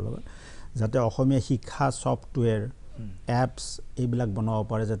তেওঁলোকৰ লগত যাতে অসমীয়া শিক্ষা ছফ্টৱেৰ এপছ এইবিলাক বনাব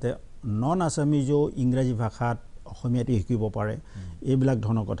পাৰে যাতে নন আছামিজেও ইংৰাজী ভাষাত অসমীয়াটো শিকিব পাৰে এইবিলাক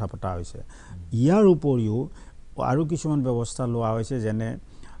ধৰণৰ কথা পতা হৈছে ইয়াৰ উপৰিও আৰু কিছুমান ব্যৱস্থা লোৱা হৈছে যেনে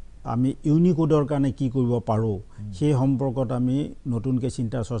আমি ইউনিকোডৰ কাৰণে কি কৰিব পাৰোঁ সেই সম্পৰ্কত আমি নতুনকৈ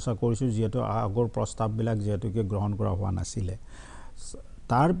চিন্তা চৰ্চা কৰিছোঁ যিহেতু আগৰ প্ৰস্তাৱবিলাক যিহেতুকে গ্ৰহণ কৰা হোৱা নাছিলে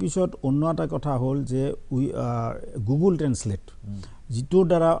তাৰপিছত অন্য এটা কথা হ'ল যে গুগল ট্ৰেন্সলেট যিটোৰ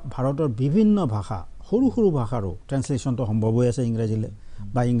দ্বাৰা ভাৰতৰ বিভিন্ন ভাষা সৰু ভাষাৰো ট্ৰেন্সলেশ্যনটো সম্ভৱ হৈ আছে ইংৰাজীলৈ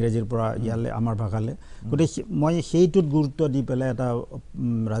বা ইংৰাজীৰ পৰা ইয়ালৈ আমাৰ ভাষালৈ গতিকে মই সেইটোত গুৰুত্ব দি পেলাই এটা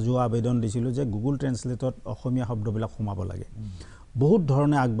ৰাজহুৱা আবেদন দিছিলোঁ যে গুগল ট্ৰেন্সলেটত অসমীয়া শব্দবিলাক সোমাব লাগে বহুত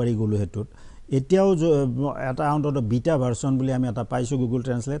ধৰণে আগবাঢ়ি গ'লোঁ সেইটোত এতিয়াও এটা অন্তত বিটা ভাৰ্চন বুলি আমি এটা পাইছোঁ গুগল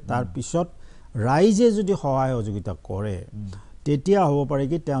ট্ৰেন্সলেট তাৰপিছত ৰাইজে যদি সহায় সহযোগিতা কৰে তেতিয়া হ'ব পাৰে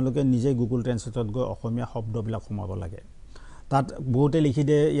কি তেওঁলোকে নিজে গুগল ট্ৰেন্সলেটত গৈ অসমীয়া শব্দবিলাক সোমাব লাগে তাত বহুতে লিখি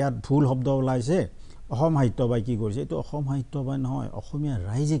দিয়ে ইয়াত ভুল শব্দ ওলাইছে অসম সাহিত্য সভাই কি কৰিছে এইটো অসম সাহিত্য সভাই নহয় অসমীয়া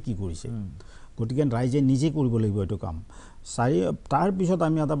ৰাইজে কি কৰিছে গতিকে ৰাইজে নিজে কৰিব লাগিব এইটো কাম তাৰপিছত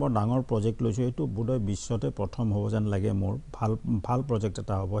আমি এটা বৰ ডাঙৰ প্ৰজেক্ট লৈছোঁ এইটো বোধহয় বিশ্বতে প্ৰথম হ'ব যেন লাগে মোৰ ভাল প্ৰজেক্ট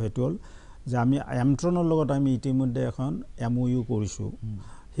এটা হ'ব সেইটো হ'ল যে আমি এমট্ৰনৰ লগত আমি ইতিমধ্যে এখন MOU কৰিছোঁ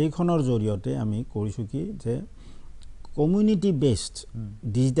সেইখনৰ জৰিয়তে আমি কৰিছোঁ কি যে কমিউনিটি বেছড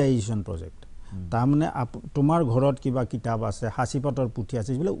ডিজিটাইজেশ্যন প্ৰজেক্ট তাৰমানে তোমাৰ ঘৰত কিবা কিতাপ আছে সাঁচিপাতৰ পুথি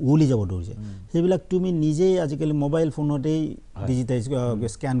আছে যিবিলাক উলি যাব ধৰিছে সেইবিলাক তুমি নিজেই আজিকালি মোবাইল ফোনতেই ডিজিটাইজ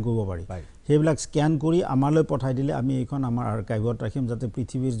স্কেন কৰিব পাৰি সেইবিলাক স্কেন কৰি আমালৈ পঠাই দিলে আমি এইখন আমাৰ আৰ্কাইভত ৰাখিম যাতে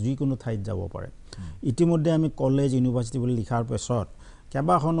পৃথিৱীৰ যিকোনো ঠাইত যাব পাৰে ইতিমধ্যে আমি কলেজ ইউনিভাৰ্চিটি বুলি লিখাৰ পিছত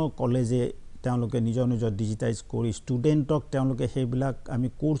কেইবাখনো কলেজে তেওঁলোকে নিজৰ ডিজিটাইজ কৰি ষ্টুডেণ্টক তেওঁলোকে সেইবিলাক আমি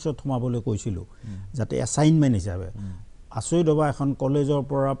কোৰ্চত সোমাবলৈ কৈছিলোঁ যাতে এছাইনমেণ্ট হিচাপে আচৰিত হ'ব এখন কলেজৰ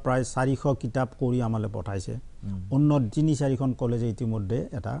পৰা প্ৰায় 400 কিতাপ কৰি আমালৈ পঠাইছে অন্য 3-4খন কলেজে ইতিমধ্যে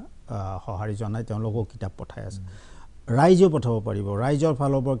এটা সঁহাৰি জনাই তেওঁলোকক কিতাপ পঠাই আছে ৰাইজেও পঠাব পাৰিব ৰাইজৰ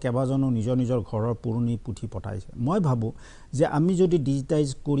ফালৰ পৰা কেইবাজনো নিজৰ নিজৰ ঘৰৰ পুৰণি পুথি পঠাইছে মই ভাবোঁ যে আমি যদি ডিজিটাইজ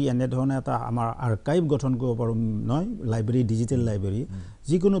কৰি এনেধৰণে এটা আমাৰ আৰ্কাইভ গঠন কৰিব পাৰোঁ নহয় লাইব্ৰেৰী ডিজিটেল লাইব্ৰেৰী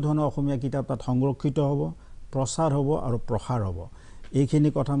যিকোনো ধৰণৰ অসমীয়া কিতাপ তাত সংৰক্ষিত হ'ব প্ৰচাৰ হ'ব আৰু প্ৰসাৰ হ'ব এইখিনি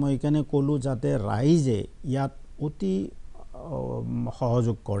কথা মই এইকাৰণে ক'লোঁ যাতে ৰাইজে ইয়াত অতি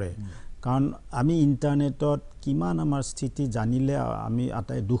সহযোগ কৰে কাৰণ আমি ইণ্টাৰনেটত কিমান আমাৰ স্থিতি জানিলে আমি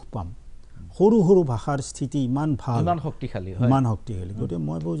আটাই দুখ পাম সৰু সৰু ভাষাৰ স্থিতি ইমান ভাল ইমান শক্তিশালী গতিকে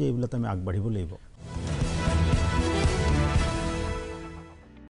মই ভাবোঁ যে এইবিলাক আমি আগবাঢ়িব লাগিব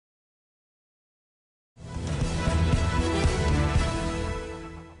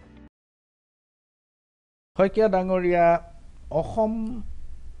শইকীয়া ডাঙৰীয়া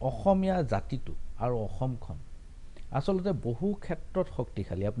অসমীয়া জাতিটো আৰু অসমখন আচলতে বহু ক্ষেত্ৰত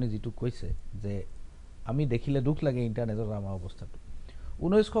শক্তিশালী আপুনি যিটো কৈছে যে আমি দেখিলে দুখ লাগে ইণ্টাৰনেটত আমাৰ অৱস্থাটো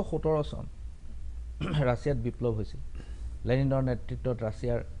 1917 চন ৰাছিয়াত বিপ্লৱ হৈছিল লেনিনৰ নেতৃত্বত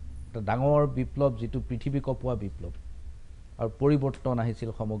ৰাছিয়াৰ এটা ডাঙৰ বিপ্লৱ যিটো পৃথিৱী কঁপোৱা বিপ্লৱ আৰু পৰিৱৰ্তন আহিছিল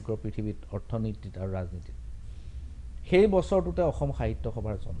সমগ্ৰ পৃথিৱীত অৰ্থনীতিত আৰু ৰাজনীতিত সেই বছৰটোতে অসম সাহিত্য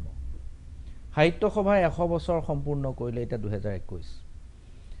সভাৰ জন্ম সাহিত্য সভাই 100 বছৰ সম্পূৰ্ণ কৰিলে এতিয়া 2021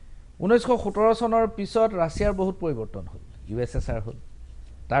 1917 চনৰ পিছত ৰাছিয়াৰ বহুত পৰিৱৰ্তন হ'ল USSR হ'ল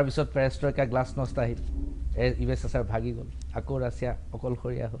তাৰপিছত পেৰেষ্ট্ৰইকা গ্লাছনষ্ট আহিল USSR ভাগি গ'ল আকৌ ৰাছিয়া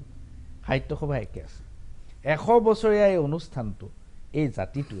অকলশৰীয়া হ'ল সাহিত্য সভা একে আছে 100 বছৰীয়া এই অনুষ্ঠানটো এই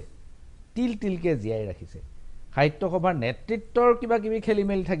জাতিটোৱে তিলকে জীয়াই ৰাখিছে সাহিত্য সভাৰ নেতৃত্বৰ কিবা কিবি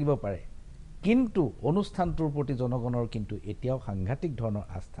খেলিমেলি থাকিব পাৰে কিন্তু অনুষ্ঠানটোৰ প্ৰতি জনগণৰ কিন্তু এতিয়াও সাংঘাতিক ধৰণৰ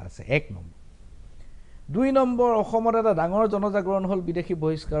আস্থা আছে 1 নম্বৰ 2 নম্বৰ অসমত এটা ডাঙৰ জনজাগৰণ হ'ল বিদেশী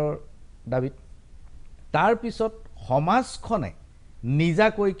বহিষ্কাৰৰ দাবীত তাৰ পিছত সমাজখনে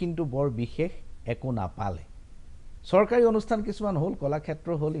নিজাকৈ কিন্তু বৰ বিশেষ একো নাপালে চৰকাৰী অনুষ্ঠান কিছুমান হ'ল কলাক্ষেত্ৰ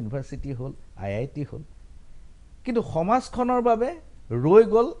হ'ল ইউনিভাৰ্চিটি হ'ল IIT হ'ল কিন্তু সমাজখনৰ বাবে ৰৈ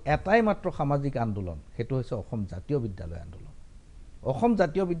গ'ল এটাই মাত্ৰ সামাজিক আন্দোলন সেইটো হৈছে অসম জাতীয় বিদ্যালয় আন্দোলন অসম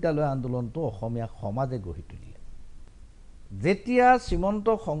জাতীয় বিদ্যালয় আন্দোলনটো অসমীয়া সমাজে গঢ়ি তুলিলে যেতিয়া শ্ৰীমন্ত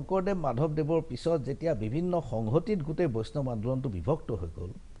শংকৰদেৱ মাধৱদেৱৰ পিছত যেতিয়া বিভিন্ন সংহতিত গোটেই বৈষ্ণৱ আন্দোলনটো বিভক্ত হৈ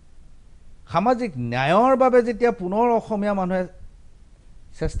গ'ল সামাজিক ন্যায়ৰ বাবে যেতিয়া পুনৰ অসমীয়া মানুহে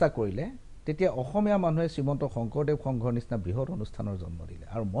চেষ্টা কৰিলে তেতিয়া অসমীয়া মানুহে শ্ৰীমন্ত শংকৰদেৱ সংঘৰ নিচিনা বৃহৎ অনুষ্ঠানৰ জন্ম দিলে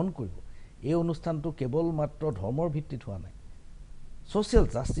আৰু মন কৰিব এই অনুষ্ঠানটো কেৱল মাত্ৰ ধৰ্মৰ ভিত্তিত হোৱা নাই ছ'চিয়েল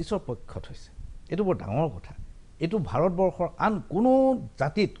জাষ্টিছৰ পক্ষত হৈছে এইটো বৰ ডাঙৰ কথা এইটো ভাৰতবৰ্ষৰ আন কোনো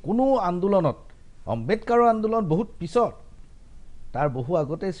জাতিত কোনো আন্দোলনত আম্বেদকাৰৰ আন্দোলন বহুত পিছত তাৰ বহু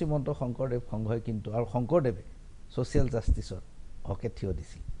আগতে শ্ৰীমন্ত শংকৰদেৱ সংঘই কিন্তু আৰু শংকৰদেৱে ছ'চিয়েল জাষ্টিছৰ হকে থিয়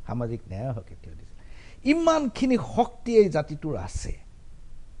দিছিল সামাজিক ন্যায়ৰ হকে থিয় দিছিল ইমানখিনি শক্তি এই জাতিটোৰ আছে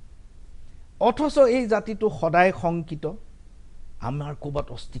অথচ এই জাতিটো সদায় শংকিত আমাৰ ক'ৰবাত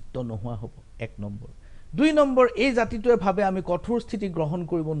অস্তিত্ব নোহোৱা হ'ব 1 নম্বৰ 2 নম্বৰ এই জাতিটোৱে ভাবে আমি কঠোৰ স্থিতি গ্ৰহণ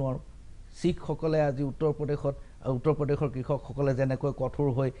কৰিব নোৱাৰোঁ শিখসকলে আজি উত্তৰ প্ৰদেশৰ কৃষকসকলে যেনেকৈ কঠোৰ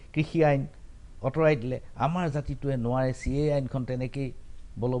হৈ কৃষি আইন অঁতৰাই দিলে আমাৰ জাতিটোৱে নোৱাৰে CA আইনখন তেনেকেই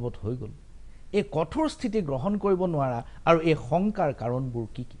বলবৎ হৈ গ'ল এই কঠোৰ স্থিতি গ্ৰহণ কৰিব নোৱাৰা আৰু এই শংকাৰ কাৰণবোৰ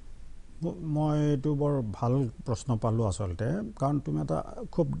কি মই এইটো বৰ ভাল প্ৰশ্ন পালোঁ আচলতে কাৰণ তুমি এটা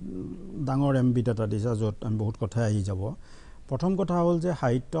খুব ডাঙৰ এমবিট এটা দিছা য'ত আমি বহুত কথাই আহি যাব প্ৰথম কথা হ'ল যে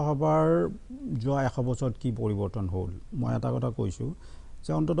সাহিত্য সভাৰ যোৱা 100 বছৰত কি পৰিৱৰ্তন হ'ল মই এটা কথা কৈছোঁ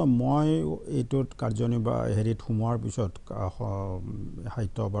যে অন্ততঃ মই এইটোত হেৰিত সোমোৱাৰ পিছত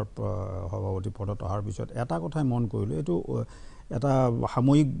সাহিত্য সভাৰ সভাপতি পদত অহাৰ পিছত এটা কথাই মন কৰিলোঁ এইটো এটা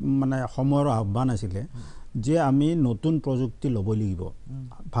সাময়িক মানে সময়ৰ আহ্বান আছিলে যে আমি নতুন প্ৰযুক্তি ল'ব লাগিব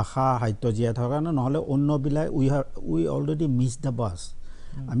ভাষা সাহিত্য জীয়াই থকাৰ কাৰণে নহ'লে অন্যবিলাক উই অলৰেডি মিছ দ্য বাছ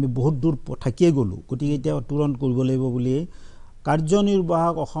আমি বহুত দূৰ থাকিয়ে গ'লোঁ গতিকে এতিয়া তুৰন্ত কৰিব লাগিব বুলি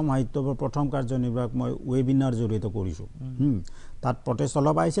কাৰ্যনিৰ্বাহক অসম সাহিত্য প্ৰথম কাৰ্যনিৰ্বাহক মই ৱেবিনাৰ জৰিয়তে কৰিছোঁ তাত প্ৰটেষ্ট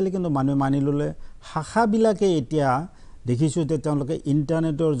অলপ আহিছিলে কিন্তু মানুহে মানি ল'লে শাখাবিলাকে এতিয়া দেখিছোঁ যে তেওঁলোকে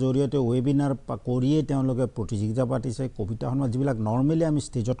ইণ্টাৰনেটৰ জৰিয়তে ৱেবিনাৰ কৰিয়ে তেওঁলোকে প্ৰতিযোগিতা পাতিছে কবিতা সন্মান যিবিলাক নৰ্মেলি আমি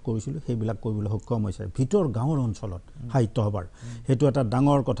ষ্টেজত কৰিছিলোঁ সেইবিলাক কৰিবলৈ সক্ষম হৈছে ভিতৰ গাঁৱৰ অঞ্চলত সাহিত্য সভাৰ সেইটো এটা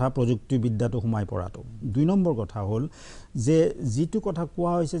ডাঙৰ কথা প্ৰযুক্তিবিদ্যাটো সোমাই পৰাটো 2 নম্বৰ কথা হ'ল যে যিটো কথা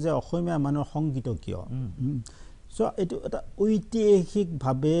কোৱা হৈছে যে অসমীয়া মানুহৰ সংগীত কিয় চ' এইটো এটা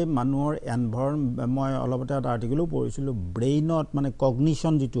ঐতিহাসিকভাৱে মানুহৰ মই অলপতে এটা আৰ্টিকলো পঢ়িছিলোঁ ব্ৰেইনত মানে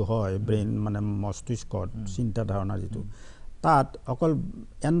কগনিশ্যন যিটো হয় ব্ৰেইন মানে মস্তিষ্কত চিন্তাধাৰণা যিটো তাত অকল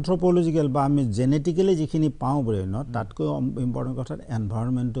এনথ্ৰপলজিকেল বা আমি জেনেটিকেলি যিখিনি পাওঁ ব্ৰেইনত তাতকৈ ইম্পৰ্টেণ্ট কথাত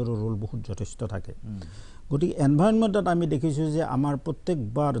এনভাইৰনমেণ্টৰ ৰোল বহুত যথেষ্ট থাকে গতিকে এনভাইৰনমেণ্টত আমি দেখিছোঁ যে আমাৰ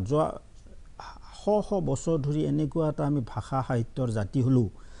প্ৰত্যেকবাৰ যোৱা শ বছৰ ধৰি এনেকুৱা এটা আমি ভাষা সাহিত্যৰ জাতি হলো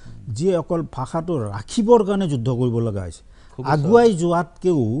যিয়ে অকল ভাষাটো ৰাখিবৰ কাৰণে যুদ্ধ কৰিব লগা হৈছে আগুৱাই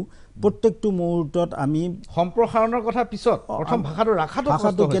যোৱাতকেও প্ৰত্যেকটো মুহূৰ্তত আমি সম্প্ৰসাৰণৰ কথা পিছত প্ৰথম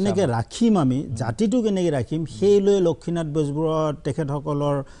ভাষাটো কেনেকৈ ৰাখিম আমি জাতিটো কেনেকৈ ৰাখিম সেই লৈ লক্ষ্মীনাথ বেজবৰুৱাৰ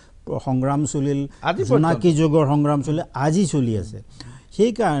তেখেতসকলৰ সংগ্ৰাম চলিল জোনাকী যুগৰ সংগ্ৰাম চলিল আজি চলি আছে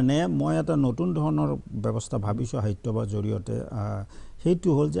সেইকাৰণে মই এটা নতুন ধৰণৰ ব্যৱস্থা ভাবিছোঁ সাহিত্যৰ জৰিয়তে সেইটো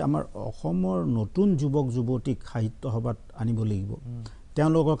হ'ল যে আমাৰ অসমৰ নতুন যুৱক যুৱতীক সাহিত্য সভাত আনিব লাগিব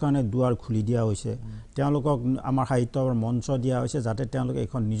তেওঁলোকৰ কাৰণে দুৱাৰ খুলি দিয়া হৈছে তেওঁলোকক আমাৰ সাহিত্যৰ মঞ্চ দিয়া হৈছে যাতে তেওঁলোকে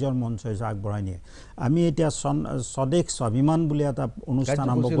এখন নিজৰ মঞ্চ হিচাপে আগবঢ়াই নিয়ে আমি এতিয়া স্বদেশ স্বাভিমান বুলি এটা অনুষ্ঠান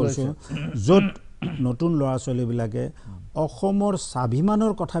আৰম্ভ কৰিছোঁ য'ত নতুন ল'ৰা ছোৱালীবিলাকে অসমৰ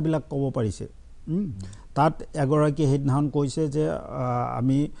স্বাভিমানৰ কথাবিলাক ক'ব পাৰিছে তাত এগৰাকী সেইদিনাখন কৈছে যে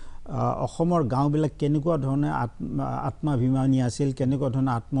আমি অসমৰ গাঁওবিলাক কেনেকুৱা ধৰণে আত্মাভিমানী আছিল কেনেকুৱা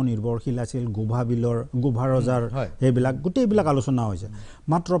ধৰণে আত্মনিৰ্ভৰশীল আছিল গোভা ৰজাৰ সেইবিলাক গোটেইবিলাক আলোচনা হৈছে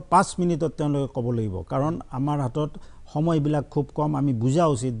মাত্ৰ 5 মিনিটত তেওঁলোকে ক'ব লাগিব কাৰণ আমাৰ হাতত সময়বিলাক খুব কম আমি বুজা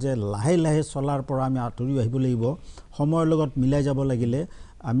উচিত যে লাহে লাহে চলাৰ পৰা আমি আঁতৰি আহিব লাগিব সময়ৰ লগত মিলাই যাব লাগিলে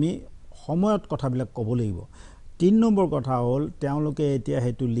আমি সময়ত কথাবিলাক ক'ব লাগিব 3 নম্বৰ কথা হ'ল তেওঁলোকে এতিয়া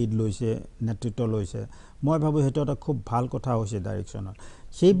সেইটো লিড লৈছে নেতৃত্ব লৈছে মই ভাবোঁ সেইটো এটা খুব ভাল কথা হৈছে ডাইৰেকশ্যনত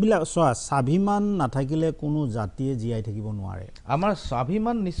সেইবিলাক স্বাভিমান নাথাকিলে কোনো জাতিয়ে জীয়াই থাকিব নোৱাৰে আমাৰ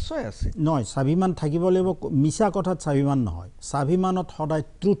স্বাভিমান নিশ্চয় আছে নহয় স্বাভিমান থাকিব লাগিব মিছা কথাত স্বাভিমান নহয় স্বাভিমানত সদায়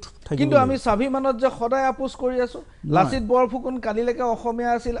ট্ৰুথ থাকিব কিন্তু আমি স্বাভিমানত যে সদায় আপোচ কৰি আছো লাচিত বৰফুকন কালিলৈকে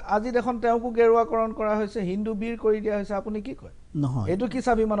অসমীয়া আছিল আজি দেখোন তেওঁকো গেৰুৱাকৰণ কৰা হৈছে হিন্দু বীৰ কৰি দিয়া হৈছে আপুনি কি কয় নহয় এইটো কি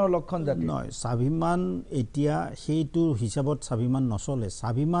স্বাভিমানৰ লক্ষণ জাতি নহয় স্বাভিমান এতিয়া সেইটো হিচাপত স্বাভিমান নচলে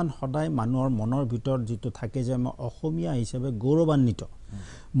স্বাভিমান সদায় মানুহৰ মনৰ ভিতৰত যিটো থাকে যে মই অসমীয়া হিচাপে গৌৰৱান্বিত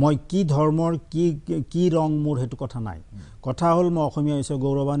মই কি ধৰ্মৰ কি ৰং মোৰ সেইটো কথা নাই কথা হ'ল মই অসমীয়া হিচাপে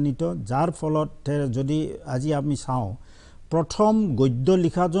গৌৰৱান্বিত যাৰ ফলত যদি আজি আমি চাওঁ প্ৰথম গদ্য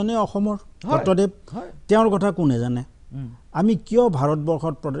লিখাজনে অসমৰ ভট্টদেৱ তেওঁৰ কথা কোনে জানে আমি কিয়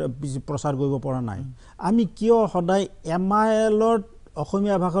ভাৰতবৰ্ষত প্ৰচাৰ কৰিব পৰা নাই আমি কিয় সদায় এমাইলত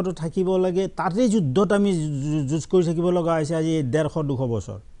অসমীয়া ভাষাটো থাকিব লাগে তাতে যুদ্ধত আমি যুঁজ কৰি থাকিব লগা হৈছে আজি 150-200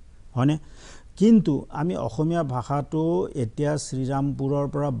 বছৰ হয়নে কিন্তু আমি অসমীয়া ভাষাটো এতিয়া শ্ৰীৰামপুৰৰ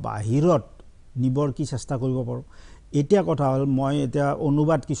পৰা বাহিৰত নিবৰ কি চেষ্টা কৰিব পাৰোঁ এতিয়া কথা হ'ল মই এতিয়া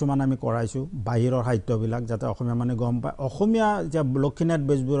অনুবাদ কিছুমান আমি কৰাইছোঁ বাহিৰৰ সাহিত্যবিলাক যাতে অসমীয়া মানে গম পায় অসমীয়া এতিয়া লক্ষ্মীনাথ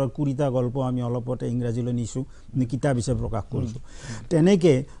বেজবৰুৱাৰ 20টা গল্প আমি অলপতে ইংৰাজীলৈ নিছোঁ কিতাপ হিচাপে প্ৰকাশ কৰিছোঁ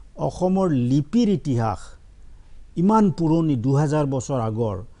তেনেকৈ অসমৰ লিপিৰ ইতিহাস ইমান পুৰণি 2000 বছৰ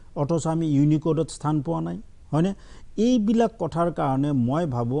আগৰ অথচ আমি ইউনিকোডত স্থান পোৱা নাই হয়নে এইবিলাক কথাৰ কাৰণে মই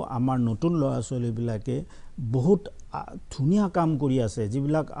ভাবোঁ আমাৰ নতুন ল'ৰা ছোৱালীবিলাকে বহুত ধুনীয়া কাম কৰি আছে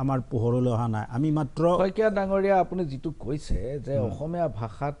যিবিলাক আমাৰ পোহৰলৈ অহা নাই আমি মাত্ৰ শইকীয়া ডাঙৰীয়া আপুনি যিটো কৈছে যে অসমীয়া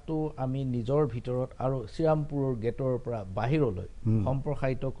ভাষাটো আমি নিজৰ ভিতৰত আৰু শ্ৰীৰামপুৰৰ গেটৰ পৰা বাহিৰলৈ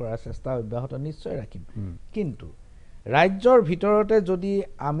সম্প্ৰসাৰিত কৰাৰ চেষ্টা অব্যাহত নিশ্চয় ৰাখিম কিন্তু ৰাজ্যৰ ভিতৰতে যদি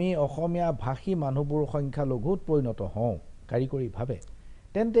আমি অসমীয়া ভাষী মানুহবোৰ সংখ্যালঘুত পৰিণত হওঁ কাৰিকৰীভাৱে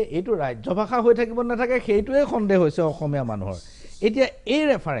তেন্তে এইটো ৰাজ্য ভাষা হৈ থাকিব নাথাকে সেইটোৱে সন্দেহ হৈছে অসমীয়া মানুহৰ এতিয়া এই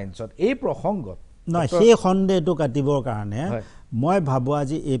ৰেফাৰেঞ্চত এই প্ৰসংগত নহয় সেই সন্দেহটো কাটিবৰ কাৰণে মই ভাবোঁ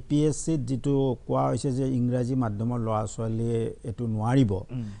আজি APSCত যিটো কোৱা হৈছে যে ইংৰাজী মাধ্যমৰ ল'ৰা ছোৱালীয়ে এইটো নোৱাৰিব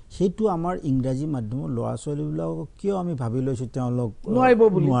সেইটো আমাৰ ইংৰাজী মাধ্যমৰ ল'ৰা ছোৱালীবিলাকক কিয় আমি ভাবি লৈছোঁ তেওঁলোক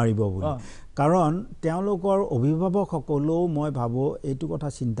নোৱাৰিব বুলি কাৰণ তেওঁলোকৰ অভিভাৱকসকলেও মই ভাবোঁ এইটো কথা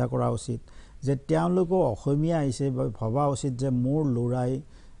চিন্তা কৰা উচিত যে তেওঁলোকো অসমীয়া হিচাপে ভবা উচিত যে মোৰ ল'ৰাই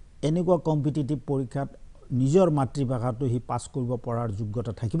এনেকুৱা কম্পিটিটিভ পৰীক্ষাত নিজৰ মাতৃভাষাটো সি পাছ কৰিব পৰাৰ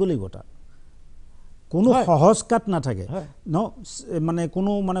যোগ্যতা থাকিব লাগিব তাত কোনো সহজ কাট নাথাকে ন মানে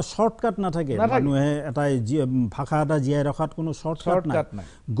কোনো মানে শৰ্টকাট নাথাকে মানুহে এটা ভাষা এটা জীয়াই ৰখাত কোনো শৰ্টকাট নাই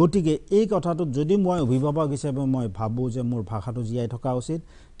গতিকে এই কথাটোত যদি মই অভিভাৱক হিচাপে মই ভাবোঁ যে মোৰ ভাষাটো জীয়াই থকা উচিত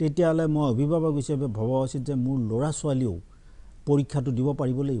তেতিয়াহ'লে মই অভিভাৱক হিচাপে ভবা উচিত যে মোৰ ল'ৰা ছোৱালীও পৰীক্ষাটো দিব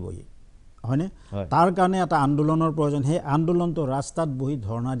পাৰিব লাগিব হয়নে তাৰ কাৰণে এটা আন্দোলনৰ প্ৰয়োজন সেই আন্দোলনটো ৰাস্তাত বহি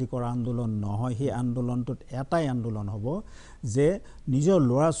ধৰ্ণা দি কৰা আন্দোলন নহয় সেই আন্দোলনটোত এটাই আন্দোলন হ'ব যে নিজৰ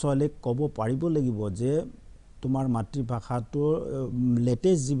ল'ৰা ছোৱালীক ক'ব পাৰিব লাগিব যে তোমাৰ মাতৃভাষাটোৰ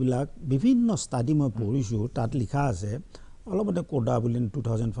লেটেষ্ট যিবিলাক বিভিন্ন ষ্টাডি মই পঢ়িছোঁ তাত লিখা আছে অলপতে কোডা বুলি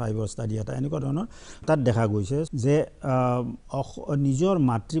 2005ৰ ষ্টাডি এটা এনেকুৱা ধৰণৰ তাত দেখা গৈছে যে নিজৰ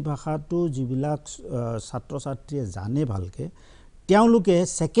মাতৃভাষাটো যিবিলাক ছাত্ৰ ছাত্ৰীয়ে জানে ভালকৈ তেওঁলোকে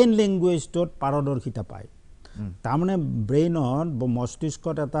ছেকেণ্ড লেংগুৱেজটোত পাৰদৰ্শিতা পায় তাৰমানে ব্ৰেইনত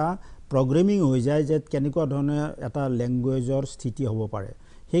মস্তিষ্কত এটা প্ৰগ্ৰেমিং হৈ যায় যে কেনেকুৱা ধৰণে এটা লেংগুৱেজৰ স্থিতি হ'ব পাৰে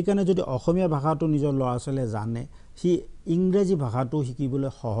সেইকাৰণে যদি অসমীয়া ভাষাটো নিজৰ ল'ৰা ছোৱালীয়ে জানে সি ইংৰাজী ভাষাটো শিকিবলৈ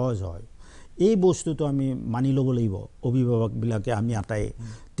সহজ হয় এই বস্তুটো আমি মানি ল'ব লাগিব অভিভাৱকবিলাকে আমি আটাই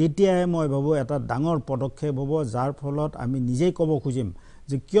তেতিয়াহে মই ভাবোঁ এটা ডাঙৰ পদক্ষেপ হ'ব যাৰ ফলত আমি নিজেই ক'ব খুজিম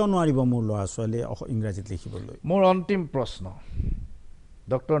যে কিয় নোৱাৰিব মোৰ ল'ৰা ছোৱালীয়ে ইংৰাজীত লিখিবলৈ মোৰ অন্তিম প্ৰশ্ন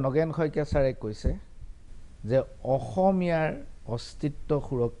ডক্টৰ নগেন শইকীয়া ছাৰে কৈছে যে অসমীয়াৰ অস্তিত্ব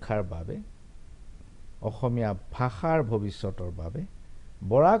সুৰক্ষাৰ বাবে অসমীয়া ভাষাৰ ভৱিষ্যতৰ বাবে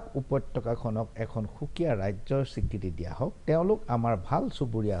বৰাক উপত্যকাখনক এখন সুকীয়া ৰাজ্যৰ স্বীকৃতি দিয়া হওক তেওঁলোক আমাৰ ভাল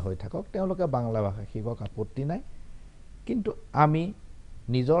চুবুৰীয়া হৈ থাকক তেওঁলোকে বাংলা ভাষা শিকক আপত্তি নাই কিন্তু আমি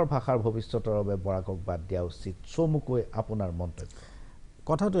নিজৰ ভাষাৰ ভৱিষ্যতৰ বাবে বৰাকক বাদ দিয়া উচিত চমুকৈ আপোনাৰ মন্তব্য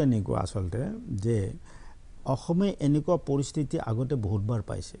কথাটো এনেকুৱা আচলতে যে অসমে এনেকুৱা পৰিস্থিতি আগতে বহুতবাৰ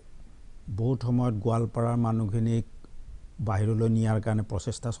পাইছে বহুত সময়ত গোৱালপাৰাৰ মানুহখিনিক বাহিৰলৈ নিয়াৰ কাৰণে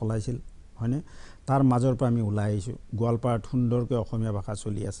প্ৰচেষ্টা চলাইছিল হয়নে তাৰ মাজৰ পৰা আমি ওলাই আহিছোঁ গোৱালপাৰাত সুন্দৰকৈ অসমীয়া ভাষা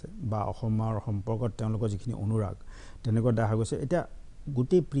চলি আছে বা অসমৰ সম্পৰ্কত তেওঁলোকৰ যিখিনি অনুৰাগ তেনেকুৱা দেখা গৈছে এতিয়া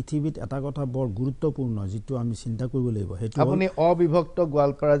গোটেই পৃথিৱীত এটা কথা বৰ গুৰুত্বপূৰ্ণ যিটো আমি চিন্তা কৰিব লাগিব সেইটো আপুনি অবিভক্ত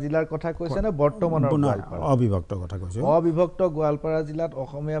গোৱালপাৰা জিলাৰ কথা কৈছে নে বৰ্তমানৰ গোৱালপাৰা অবিভক্ত কথা কৈছোঁ অবিভক্ত গোৱালপাৰা জিলাত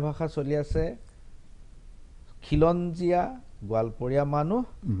অসমীয়া ভাষা চলি আছে খিলঞ্জীয়া গোৱালপৰীয়া মানুহ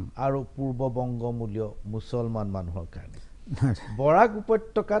আৰু পূৰ্ববংগমূলীয় মুছলমান মানুহৰ কাৰণে বৰাক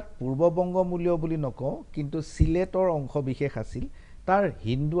উপত্যকাত পূৰ্ববংগমূলীয় বুলি নকওঁ কিন্তু চিলেটৰ অংশ বিশেষ আছিল তাৰ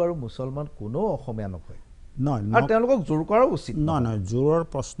হিন্দু আৰু মুছলমান কোনো অসমীয়া নকয় নহয় আৰু তেওঁলোকক জোৰ কৰা উচিত নহয় জোৰৰ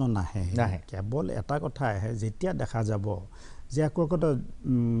প্ৰশ্ন নাহে কেৱল এটা কথা আহে যেতিয়া দেখা যাব যে একোটা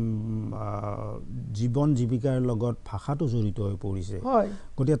জীৱন জীৱিকাৰ লগত ভাষাটো জড়িত হৈ পৰিছে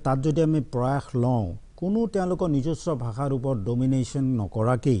গতিকে তাত যদি আমি প্ৰয়াস লওঁ কোনো তেওঁলোকৰ নিজস্ব ভাষাৰ ওপৰত ডমিনেশ্যন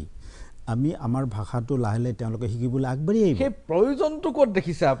নকৰাকেই আমি আমাৰ ভাষাটো লাহে লাহে তেওঁলোকে শিকিবলৈ আগবাঢ়ি আহিব সেই প্ৰয়োজনটো ক'ত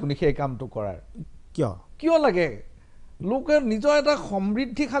দেখিছে আপুনি সেই কামটো কৰাৰ কিয় লাগে লোকে নিজৰ এটা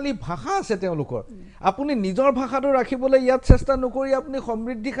সমৃদ্ধিশালী ভাষা আছে তেওঁলোকৰ আপুনি নিজৰ ভাষাটো ৰাখিবলৈ ইয়াত চেষ্টা নকৰি আপুনি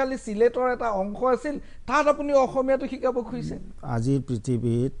সমৃদ্ধিশালী চিলেটৰ এটা অংশ আছিল তাত আপুনি অসমীয়াটো শিকাব খুজিছে আজিৰ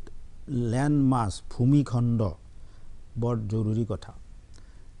পৃথিৱীত লেণ্ড মাছ ভূমিখণ্ড বৰ জৰুৰী কথা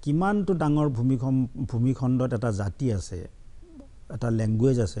কিমানটো ডাঙৰ ভূমিখণ্ডত এটা জাতি আছে এটা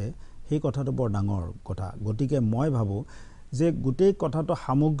লেংগুৱেজ আছে সেই কথাটো বৰ ডাঙৰ কথা গতিকে মই ভাবোঁ যে গোটেই কথাটো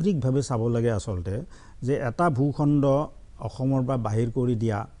সামগ্ৰিকভাৱে চাব লাগে আচলতে যে এটা ভূখণ্ড অসমৰ পৰা বাহিৰ কৰি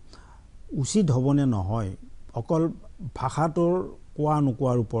দিয়া উচিত হ'বনে নহয় অকল ভাষাটোৰ কোৱা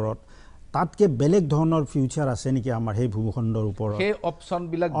নোকোৱাৰ ওপৰত তাতকৈ বেলেগ ধৰণৰ ফিউচাৰ আছে নেকি আমাৰ সেই ভূখণ্ডৰ ওপৰত সেই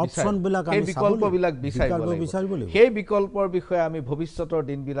অপশ্যনবিলাক সেই বিকল্পবিলাক বিচাৰিব লাগিব সেই বিকল্পৰ বিষয়ে আমি ভৱিষ্যতৰ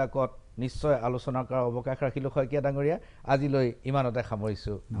দিনবিলাকত নিশ্চয় আলোচনা কৰাৰ অৱকাশ ৰাখিলোঁ শইকীয়া ডাঙৰীয়া আজিলৈ ইমানতে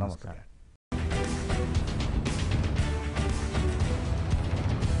সামৰিছোঁ নমস্কাৰ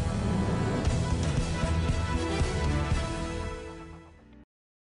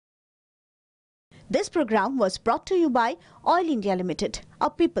This program was brought to you by Oil India Limited, a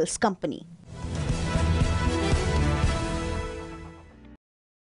people's company.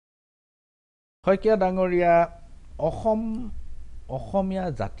 Saikia ডাঙৰীয়া অসমীয়া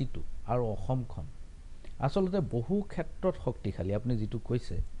জাতিটো আৰু অসমখন আচলতে বহু ক্ষেত্ৰত শক্তিশালী আপুনি যিটো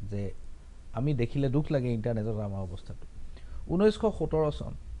কৈছে যে আমি দেখিলে দুখ লাগে ইণ্টাৰনেটত আমাৰ অৱস্থাটো 1917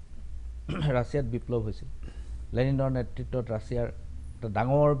 চন ৰাছিয়াত বিপ্লৱ হৈছিল লেনিনৰ নেতৃত্বত ৰাছিয়াৰ এটা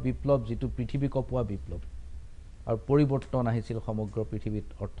ডাঙৰ বিপ্লৱ যিটো পৃথিৱী কঁপোৱা বিপ্লৱ আৰু পৰিৱৰ্তন আহিছিল সমগ্ৰ পৃথিৱীত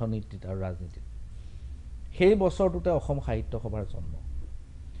অৰ্থনীতিত আৰু ৰাজনীতিত সেই বছৰটোতে অসম সাহিত্য সভাৰ জন্ম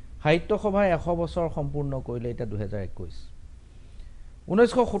সাহিত্য সভাই 100 বছৰ সম্পূৰ্ণ কৰিলে এতিয়া 2021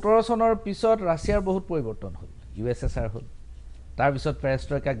 1917 চনৰ পিছত ৰাছিয়াৰ বহুত পৰিৱৰ্তন হ'ল USSR হ'ল তাৰপিছত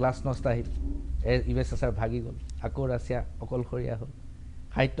পেৰেষ্ট্ৰইকা গ্লাছনষ্ট আহিল USSR ভাগি গ'ল আকৌ ৰাছিয়া অকলশৰীয়া হ'ল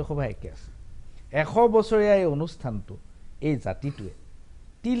সাহিত্য সভা একে আছে 100 বছৰীয়া এই অনুষ্ঠানটো এই জাতিটোৱে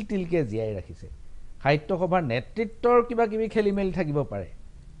তিলকে জীয়াই ৰাখিছে সাহিত্য সভাৰ নেতৃত্বৰ কিবা কিবি খেলিমেলি থাকিব পাৰে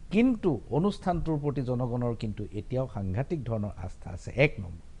কিন্তু অনুষ্ঠানটোৰ প্ৰতি জনগণৰ কিন্তু এতিয়াও সাংঘাতিক ধৰণৰ আস্থা আছে 1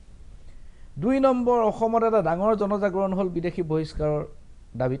 নম্বৰ 2 নম্বৰ অসমত এটা ডাঙৰ জনজাগৰণ হ'ল বিদেশী বহিষ্কাৰৰ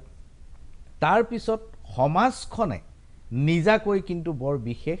দাবীত তাৰ পিছত সমাজখনে নিজাকৈ কিন্তু বৰ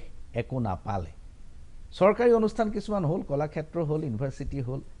বিশেষ একো নাপালে চৰকাৰী অনুষ্ঠান কিছুমান হ'ল কলাক্ষেত্ৰ হ'ল ইউনিভাৰ্চিটি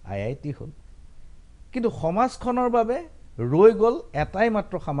হ'ল IIT হ'ল কিন্তু সমাজখনৰ বাবে ৰৈ গ'ল এটাই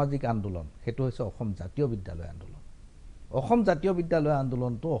মাত্ৰ সামাজিক আন্দোলন সেইটো হৈছে অসম জাতীয় বিদ্যালয় আন্দোলন অসম জাতীয় বিদ্যালয়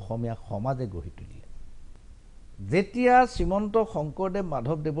আন্দোলনটো অসমীয়া সমাজে গঢ়ি তুলিলে যেতিয়া শ্ৰীমন্ত শংকৰদেৱ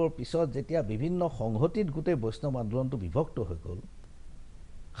মাধৱদেৱৰ পিছত যেতিয়া বিভিন্ন সংহতিত গোটেই বৈষ্ণৱ আন্দোলনটো বিভক্ত হৈ গ'ল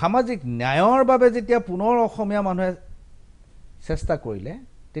সামাজিক ন্যায়ৰ বাবে যেতিয়া পুনৰ অসমীয়া মানুহে চেষ্টা কৰিলে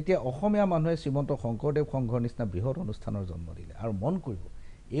তেতিয়া অসমীয়া মানুহে শ্ৰীমন্ত শংকৰদেৱ সংঘৰ নিচিনা বৃহৎ অনুষ্ঠানৰ জন্ম দিলে আৰু মন কৰিব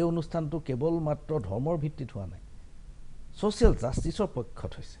এই অনুষ্ঠানটো কেৱল মাত্ৰ ধৰ্মৰ ভিত্তিত হোৱা নাই সোশ্যাল জাষ্টিছৰ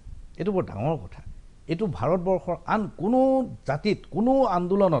পক্ষত হৈছে এইটো বৰ ডাঙৰ কথা এইটো ভাৰতবৰ্ষৰ আন কোনো জাতিত কোনো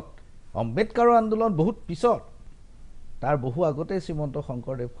আন্দোলনত আম্বেদকাৰৰ আন্দোলন বহুত পিছত তাৰ বহু আগতে শ্ৰীমন্ত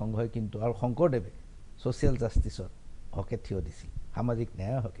শংকৰদেৱ সংঘই কিন্তু আৰু শংকৰদেৱে ছ'চিয়েল জাষ্টিছত হকে থিয় দিছিল, সামাজিক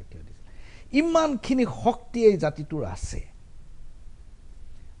ন্যায়ৰ হকে থিয় দিছিল। ইমানখিনি শক্তি এই জাতিটোৰ আছে,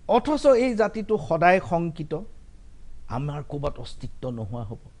 অথচ এই জাতিটো সদায় শংকিত, আমাৰ ক'ৰবাত অস্তিত্ব নোহোৱা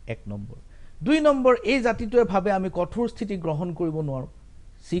হ'ব। 1 নম্বৰ। 2 নম্বৰ, এই জাতিটোৱে ভাবে আমি কঠোৰ স্থিতি গ্ৰহণ কৰিব নোৱাৰোঁ।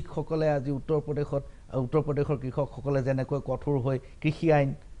 শিখসকলে আজি উত্তৰ প্ৰদেশৰ কৃষকসকলে যেনেকৈ কঠোৰ হৈ কৃষি আইন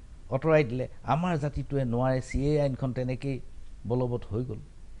আঁতৰাই দিলে, আমাৰ জাতিটোৱে নোৱাৰে, CA আইনখন তেনেকেই বলবৎ হৈ গ'ল।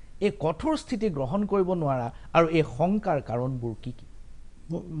 এই কঠোৰ স্থিতি গ্ৰহণ কৰিব নোৱাৰা আৰু এই শংকাৰ কাৰণবোৰ কি কি?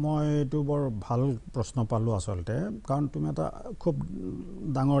 মই এইটো বৰ ভাল প্ৰশ্ন পালোঁ আচলতে, কাৰণ তুমি এটা খুব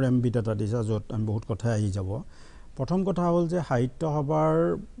ডাঙৰ এমবিট এটা দিছা য'ত আমি বহুত কথাই আহি যাব। প্ৰথম কথা হ'ল যে সাহিত্য সভাৰ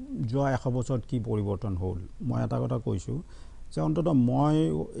যোৱা 100 বছৰত কি পৰিৱৰ্তন হ'ল। মই এটা কথা কৈছোঁ যে অন্ততঃ মই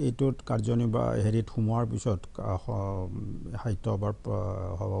এইটোত হেৰিত সোমোৱাৰ পিছত, সাহিত্য সভাৰ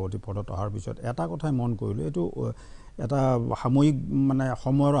সভাপতি পদত অহাৰ পিছত এটা কথাই মন কৰিলোঁ, এইটো এটা সাময়িক মানে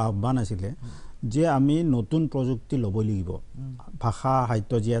সময়ৰ আহ্বান আছিলে যে আমি নতুন প্ৰযুক্তি ল'ব লাগিব ভাষা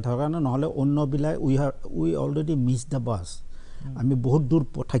সাহিত্য জীয়াই থকাৰ কাৰণে, নহ'লে অন্যবিলাক উই অলৰেডি মিছ দ্য বাছ, আমি বহুত দূৰ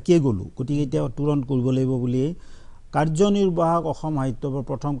থাকিয়ে গ'লোঁ। গতিকে এতিয়া তুৰন্ত কৰিব লাগিব বুলি কাৰ্যনিৰ্বাহক অসম সাহিত্য সভাৰ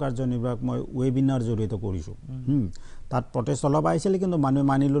প্ৰথম কাৰ্যনিৰ্বাহক মই ৱেবিনাৰ জৰিয়তে কৰিছোঁ। তাত প্ৰটেষ্ট অলপ আহিছিলে, কিন্তু মানুহে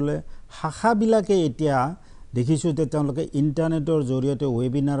মানি ল'লে। শাখাবিলাকে এতিয়া দেখিছোঁ যে তেওঁলোকে ইণ্টাৰনেটৰ জৰিয়তে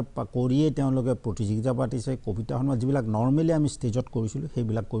ৱেবিনাৰ কৰিয়েই তেওঁলোকে প্ৰতিযোগিতা পাতিছে, কবিতা সন্মান যিবিলাক নৰ্মেলি আমি ষ্টেজত কৰিছিলোঁ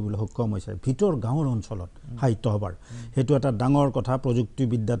সেইবিলাক কৰিবলৈ সক্ষম হৈছে ভিতৰ গাঁৱৰ অঞ্চলত সাহিত্য সভাৰ। সেইটো এটা ডাঙৰ কথা,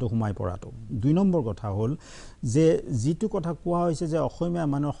 প্ৰযুক্তিবিদ্যাটো সোমাই পৰাটো। 2 নম্বৰ কথা হ'ল যে যিটো কথা কোৱা হৈছে যে অসমীয়া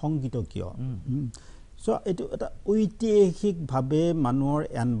মানুহৰ সংগীত কিয়, চ' এইটো এটা ঐতিহাসিকভাৱে মানুহৰ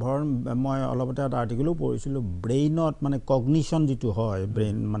মই অলপতে এটা আৰ্টিকেলো পঢ়িছিলোঁ, ব্ৰেইনত মানে কগনিশ্যন যিটো হয়,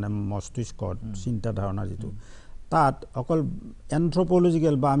 ব্ৰেইন মানে মস্তিষ্কত চিন্তাধাৰণা যিটো, তাত অকল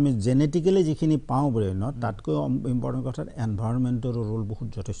এন্থ্ৰপলজিকেল বা আমি জেনেটিকেলি যিখিনি পাওঁ ব্ৰেইনত, তাতকৈ ইম্পৰ্টেণ্ট কথা এনভাইৰনমেণ্টৰো ৰোল বহুত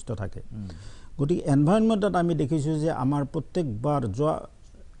যথেষ্ট থাকে। গতিকে এনভাইৰনমেণ্টত আমি দেখিছোঁ যে আমাৰ প্ৰত্যেকবাৰ যোৱা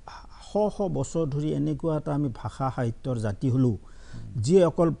 100 বছৰ ধৰি এনেকুৱা এটা আমি ভাষা সাহিত্যৰ জাতি হ'লোঁ যিয়ে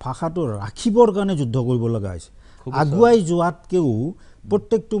অকল ভাষাটো ৰাখিবৰ কাৰণে যুদ্ধ কৰিব লগা হৈছে। আগুৱাই যোৱাতকেও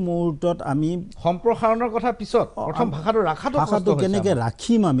প্ৰত্যেকটো মুহূৰ্তত আমি সম্প্ৰসাৰণৰ কথা পিছত, প্ৰথম ভাষাটো কেনেকৈ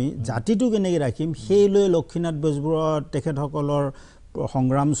ৰাখিম, আমি জাতিটো কেনেকৈ ৰাখিম, সেই লৈ লক্ষ্মীনাথ বেজবৰুৱা তেখেতসকলৰ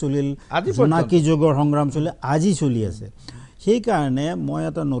সংগ্ৰাম চলিল, জোনাকী যুগৰ সংগ্ৰাম চলিল, আজি চলি আছে। সেইকাৰণে মই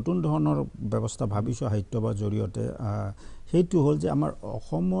এটা নতুন ধৰণৰ ব্যৱস্থা ভাবিছোঁ সাহিত্য সভাৰ জৰিয়তে। সেইটো হ'ল যে আমাৰ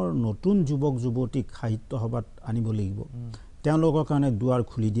অসমৰ নতুন যুৱক যুৱতীক সাহিত্য সভাত আনিব লাগিব। তেওঁলোকৰ কাৰণে দুৱাৰ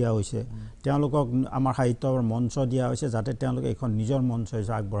খুলি দিয়া হৈছে, তেওঁলোকক আমাৰ সাহিত্য সভাৰ মঞ্চ দিয়া হৈছে যাতে তেওঁলোকে এখন নিজৰ মঞ্চ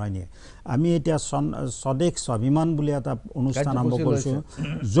হিচাপে আগবঢ়াই নিয়ে। আমি এতিয়া স্বদেশ স্বাভিমান বুলি এটা অনুষ্ঠান আৰম্ভ কৰিছোঁ,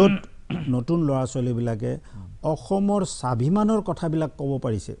 য'ত নতুন ল'ৰা ছোৱালীবিলাকে অসমৰ স্বাভিমানৰ কথাবিলাক ক'ব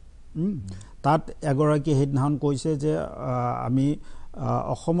পাৰিছে। তাত এগৰাকী সেইদিনাখন কৈছে যে আমি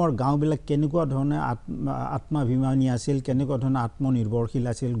অসমৰ গাঁওবিলাক কেনেকুৱা ধৰণে আত্মাভিমানী আছিল, কেনেকুৱা ধৰণে আত্মনিৰ্ভৰশীল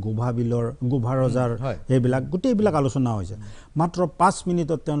আছিল, গোভা ৰজাৰ সেইবিলাক গোটেইবিলাক আলোচনা হৈছে। মাত্ৰ 5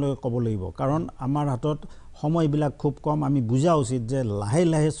 মিনিটত তেওঁলোকে ক'ব লাগিব, কাৰণ আমাৰ হাতত সময়বিলাক খুব কম। আমি বুজা উচিত যে লাহে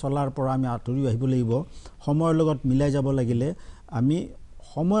লাহে চলাৰ পৰা আমি আঁতৰি আহিব লাগিব। সময়ৰ লগত মিলাই যাব লাগিলে আমি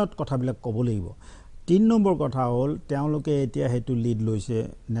সময়ত কথাবিলাক ক'ব লাগিব। 3 নম্বৰ কথা হ'ল তেওঁলোকে এতিয়া সেইটো লিড লৈছে,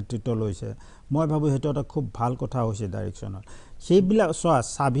 নেতৃত্ব লৈছে। মই ভাবোঁ সেইটো এটা খুব ভাল কথা হৈছে ডাইৰেকশ্যনত। সেইবিলাক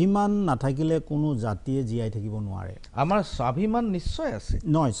স্বাভিমান নাথাকিলে কোনো জাতিয়ে জীয়াই থাকিব নোৱাৰে। আমাৰ স্বাভিমান নিশ্চয় আছে,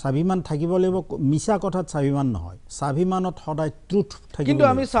 নহয় স্বাভিমান থাকিব লাগিব, মিছা কথাত স্বাভিমান নহয়, স্বাভিমানত সদায় ট্ৰুথ থাকিব। কিন্তু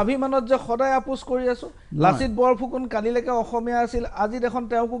আমি স্বাভিমানত যে সদায় আপোচ কৰি আছোঁ। লাচিত বৰফুকন কালিলৈকে অসমীয়া আছিল, আজি দেখোন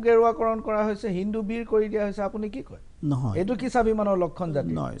তেওঁকো গেৰুৱাকৰণ কৰা হৈছে, হিন্দু বীৰ কৰি দিয়া হৈছে। আপুনি কি কয়? নহয়, এইটো কি স্বাভিমানৰ লক্ষণ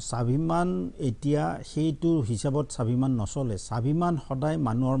জাতি? নহয়, স্বাভিমান এতিয়া সেইটো হিচাপত স্বাভিমান নচলে। স্বাভিমান সদায়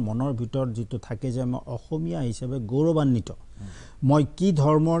মানুহৰ মনৰ ভিতৰত যিটো থাকে যে মই অসমীয়া হিচাপে গৌৰৱান্বিত, মই কি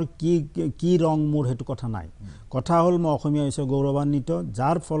ধৰ্মৰ কি ৰং মোৰ সেইটো কথা নাই। কথা হ'ল মই অসমীয়া হিচাপে গৌৰৱান্বিত,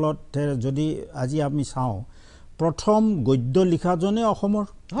 যাৰ ফলত যদি আজি আমি চাওঁ প্ৰথম গদ্য লিখাজনে অসমৰ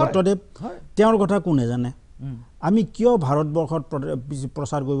ভট্টদেৱ, তেওঁৰ কথা কোনে জানে? আমি কিয় ভাৰতবৰ্ষত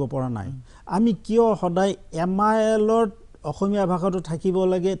প্ৰচাৰ কৰিব পৰা নাই? আমি কিয় সদায় এমাইলত অসমীয়া ভাষাটো থাকিব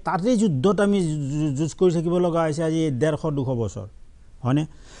লাগে, তাতেই যুদ্ধত আমি যুঁজ কৰি থাকিব লগা হৈছে আজি 150-200 বছৰ, হয়নে?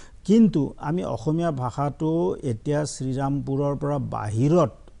 কিন্তু আমি অসমীয়া ভাষাটো এতিয়া শ্ৰীৰামপুৰৰ পৰা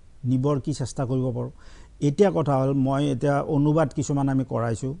বাহিৰত নিবৰ কি চেষ্টা কৰিব পাৰোঁ? এতিয়া কথা হ'ল মই এতিয়া অনুবাদ কিছুমান আমি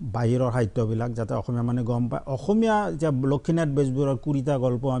কৰাইছোঁ বাহিৰৰ সাহিত্যবিলাক, যাতে অসমীয়া মানুহে গম পায়। অসমীয়া এতিয়া লক্ষ্মীনাথ বেজবৰুৱাৰ 20টা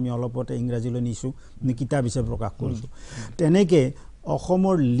গল্প আমি অলপতে ইংৰাজীলৈ নিছোঁ, কিতাপ হিচাপে প্ৰকাশ কৰিছোঁ। তেনেকৈ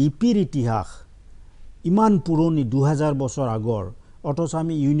অসমৰ লিপিৰ ইতিহাস ইমান পুৰণি, 2000 বছৰ আগৰ, অথচ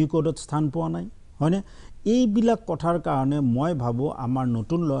আমি ইউনিকোডত স্থান পোৱা নাই, হয়নে? এইবিলাক কথাৰ কাৰণে মই ভাবোঁ আমাৰ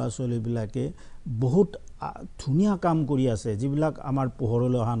নতুন ল'ৰা ছোৱালীবিলাকে বহুত ধুনীয়া কাম কৰি আছে যিবিলাক আমাৰ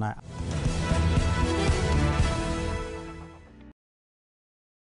পোহৰলৈ অহা নাই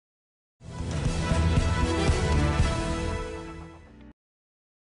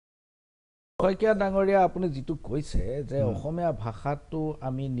শইকীয়া ডাঙৰীয়া আপুনি যিটো কৈছে যে অসমীয়া ভাষাটো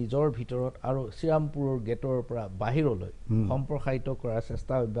আমি নিজৰ ভিতৰত আৰু শ্ৰীৰামপুৰৰ গেটৰ পৰা বাহিৰলৈ সম্প্ৰসাৰিত কৰাৰ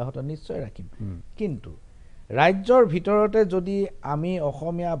চেষ্টা অব্যাহত নিশ্চয় ৰাখিম কিন্তু ৰাজ্যৰ ভিতৰতে যদি আমি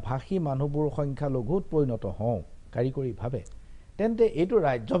অসমীয়া ভাষী মানুহবোৰ সংখ্যালঘুত পৰিণত হওঁ কাৰিকৰীভাৱে তেন্তে এইটো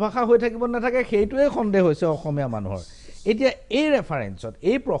ৰাজ্য ভাষা হৈ থাকিব নাথাকে সেইটোৱে সন্দেহ হৈছে অসমীয়া মানুহৰ এতিয়া এই ৰেফাৰেঞ্চত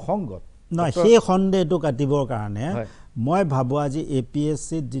এই প্ৰসংগত নহয় সেই সন্দেহটো কাটিবৰ কাৰণে মই ভাবোঁ আজি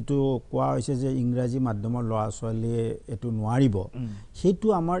APSCত যিটো কোৱা হৈছে যে ইংৰাজী মাধ্যমৰ ল'ৰা ছোৱালীয়ে এইটো নোৱাৰিব সেইটো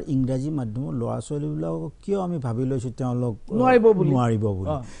আমাৰ ইংৰাজী মাধ্যমৰ ল'ৰা ছোৱালীবিলাকক কিয় আমি ভাবি লৈছোঁ তেওঁলোক নোৱাৰিব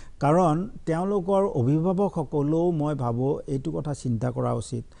বুলি কাৰণ তেওঁলোকৰ অভিভাৱকসকলেও মই ভাবোঁ এইটো কথা চিন্তা কৰা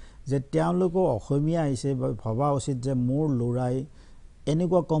উচিত যে তেওঁলোকৰ অসমীয়া হিচাপে ভবা উচিত যে মোৰ ল'ৰাই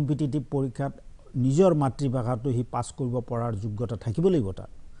এনেকুৱা কম্পিটিটিভ পৰীক্ষাত নিজৰ মাতৃভাষাটো সি পাছ কৰিব পৰাৰ যোগ্যতা থাকিব লাগিব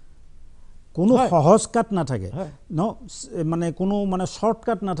তাত কোনো সহজ কাট নাথাকে ন মানে কোনো মানে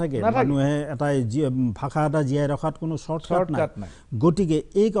শৰ্টকাট নাথাকে মানুহে এটা ভাষা এটা জীয়াই ৰখাত কোনো শৰ্টকাট নাই গতিকে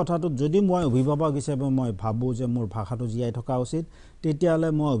এই কথাটোত যদি মই অভিভাৱক হিচাপে মই ভাবোঁ যে মোৰ ভাষাটো জীয়াই থকা উচিত তেতিয়াহ'লে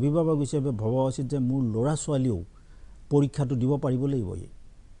মই অভিভাৱক হিচাপে ভবা উচিত যে মোৰ ল'ৰা ছোৱালীও পৰীক্ষাটো দিব পাৰিব লাগিব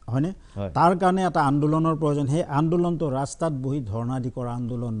হয়নে তাৰ কাৰণে এটা আন্দোলনৰ প্ৰয়োজন সেই আন্দোলনটো ৰাস্তাত বহি ধৰ্ণা দি কৰা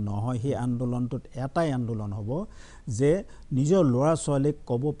আন্দোলন নহয় সেই আন্দোলনটোত এটাই আন্দোলন হ'ব যে নিজৰ ল'ৰা ছোৱালীক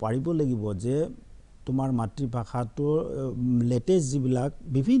ক'ব পাৰিব লাগিব যে তোমাৰ মাতৃভাষাটোৰ লেটেষ্ট যিবিলাক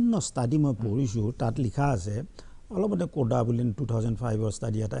বিভিন্ন ষ্টাডি মই পঢ়িছোঁ তাত লিখা আছে অলপতে কোডা বুলি 2005ৰ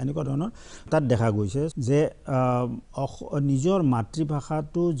ষ্টাডি এটা এনেকুৱা ধৰণৰ তাত দেখা গৈছে যে নিজৰ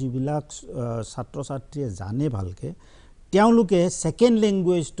মাতৃভাষাটো যিবিলাক ছাত্ৰ ছাত্ৰীয়ে জানে ভালকৈ তেওঁলোকে ছেকেণ্ড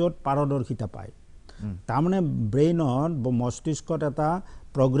লেংগুৱেজটোত পাৰদৰ্শিতা পায় তাৰমানে ব্ৰেইনত মস্তিষ্কত এটা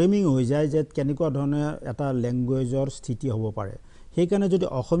প্ৰগ্ৰেমিং হৈ যায় যে কেনেকুৱা ধৰণে এটা লেংগুৱেজৰ স্থিতি হ'ব পাৰে সেইকাৰণে যদি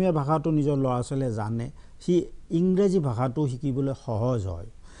অসমীয়া ভাষাটো নিজৰ ল'ৰা ছোৱালীয়ে জানে সি ইংৰাজী ভাষাটো শিকিবলৈ সহজ হয়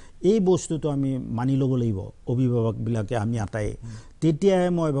এই বস্তুটো আমি মানি ল'ব লাগিব অভিভাৱকবিলাকে আমি আটাই তেতিয়াহে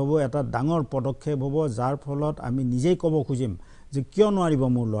মই ভাবোঁ এটা ডাঙৰ পদক্ষেপ হ'ব যাৰ ফলত আমি নিজেই ক'ব খুজিম যে কিয় নোৱাৰিব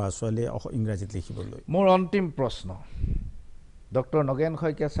মোৰ ল'ৰা ছোৱালীয়ে ইংৰাজীত লিখিবলৈ মোৰ অন্তিম প্ৰশ্ন ডক্টৰ নগেন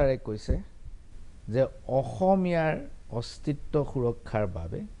শইকীয়া ছাৰে কৈছে যে অসমীয়াৰ অস্তিত্ব সুৰক্ষাৰ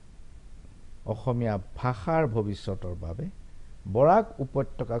বাবে অসমীয়া ভাষাৰ ভৱিষ্যতৰ বাবে বৰাক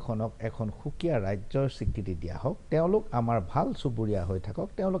উপত্যকাখনক এখন সুকীয়া ৰাজ্যৰ স্বীকৃতি দিয়া হওক তেওঁলোক আমাৰ ভাল চুবুৰীয়া হৈ থাকক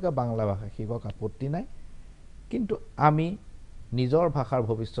তেওঁলোকে বাংলা ভাষা শিকক আপত্তি নাই কিন্তু আমি নিজৰ ভাষাৰ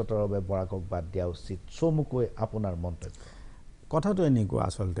ভৱিষ্যতৰ বাবে বৰাকক বাদ দিয়া উচিত চমুকৈ আপোনাৰ মন্তব্য কথাটো এনেকুৱা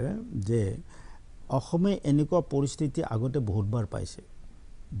আচলতে যে অসমে এনেকুৱা পৰিস্থিতি আগতে বহুতবাৰ পাইছে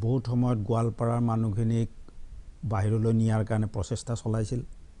বহুত সময়ত গোৱালপাৰাৰ মানুহখিনিক বাহিৰলৈ নিয়াৰ কাৰণে প্ৰচেষ্টা চলাইছিল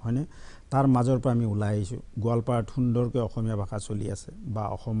হয়নে তাৰ মাজৰ পৰা আমি ওলাই আহিছোঁ গোৱালপাৰাত সুন্দৰকৈ অসমীয়া ভাষা চলি আছে বা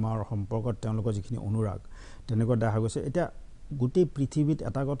অসমৰ সম্পৰ্কত তেওঁলোকৰ যিখিনি অনুৰাগ তেনেকুৱা দেখা গৈছে এতিয়া গোটেই পৃথিৱীত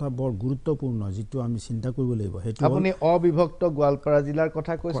এটা কথা বৰ গুৰুত্বপূৰ্ণ যিটো আমি চিন্তা কৰিব লাগিব সেইটো আপুনি অবিভক্ত গোৱালপাৰা জিলাৰ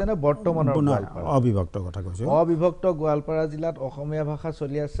কথা কৈছে নে বৰ্তমানৰ গোৱালপাৰা অবিভক্ত কথা কৈছে অবিভক্ত গোৱালপাৰা জিলাত অসমীয়া ভাষা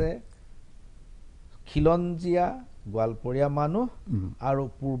চলি আছে খিলঞ্জীয়া গোৱালপৰীয়া মানুহ আৰু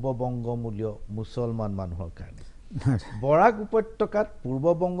পূৰ্ববংগমূলীয় মুছলমান মানুহৰ কাৰণে বৰাক উপত্যকাত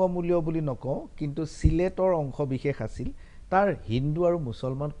পূৰ্ববংগমূলীয় বুলি নকওঁ কিন্তু সিলেটৰ অংশ বিশেষ আছিল তাৰ হিন্দু আৰু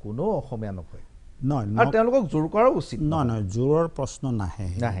মুছলমান কোনো অসমীয়া নকয় নহয় তেওঁলোকক জোৰ কৰা উচিত নহয় জোৰৰ প্ৰশ্ন নাহে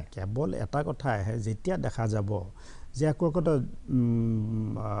কেৱল এটা কথা আহে যেতিয়া দেখা যাব যে একোটা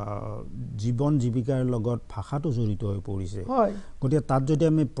জীৱন জীৱিকাৰ লগত ভাষাটো জড়িত হৈ পৰিছে গতিকে তাত যদি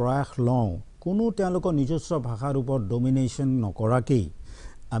আমি প্ৰয়াস লওঁ কোনো তেওঁলোকৰ নিজস্ব ভাষাৰ ওপৰত ডমিনেশ্যন নকৰাকেই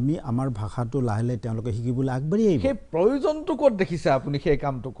আমি আমাৰ ভাষাটো লাহে লাহে তেওঁলোকে শিকিবলৈ আগবাঢ়ি আহিব সেই প্ৰয়োজনটো ক'ত দেখিছে আপুনি সেই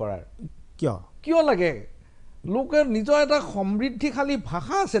কামটো কৰাৰ কিয় লাগে লোকে নিজৰ এটা সমৃদ্ধিশালী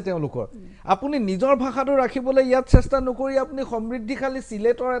ভাষা আছে তেওঁলোকৰ আপুনি নিজৰ ভাষাটো ৰাখিবলৈ ইয়াত চেষ্টা নকৰি আপুনি সমৃদ্ধিশালী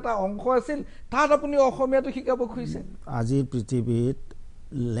সিলেটৰ এটা অংশ আছিল তাত আপুনি অসমীয়াটো শিকাব খুজিছে আজিৰ পৃথিৱীত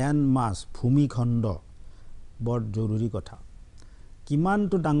লেণ্ড মাছ ভূমিখণ্ড বৰ জৰুৰী কথা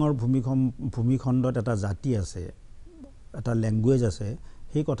কিমানটো ডাঙৰ ভূমিখণ্ডত এটা জাতি আছে এটা লেংগুৱেজ আছে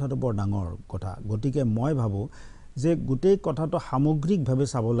সেই কথাটো বৰ ডাঙৰ কথা গতিকে মই ভাবোঁ যে গোটেই কথাটো সামগ্ৰিকভাৱে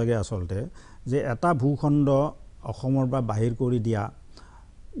চাব লাগে আচলতে যে এটা ভূখণ্ড অসমৰ পৰা বাহিৰ কৰি দিয়া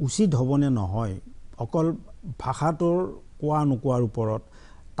উচিত হ'বনে নহয় অকল ভাষাটোৰ কোৱা নোকোৱাৰ ওপৰত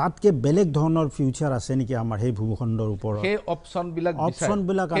তাতকে বেলেগ ধৰণৰ ফিউচাৰ আছে নেকি আমাৰ সেই ভূখণ্ডৰ ওপৰত সেই অপচনবিলাক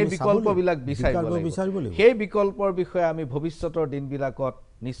সেই বিকল্পবিলাক বিচাৰিব লাগিব সেই বিকল্পৰ বিষয়ে আমি ভৱিষ্যতৰ দিনবিলাকত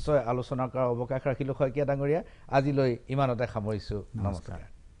নিশ্চয় আলোচনা কৰাৰ অৱকাশ ৰাখিলোঁ শইকীয়া ডাঙৰীয়া আজিলৈ ইমানতে সামৰিছোঁ নমস্কাৰ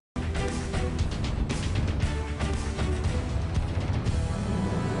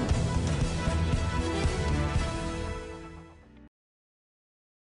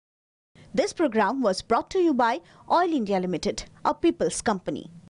This program was brought to you by Oil India Limited, a people's company.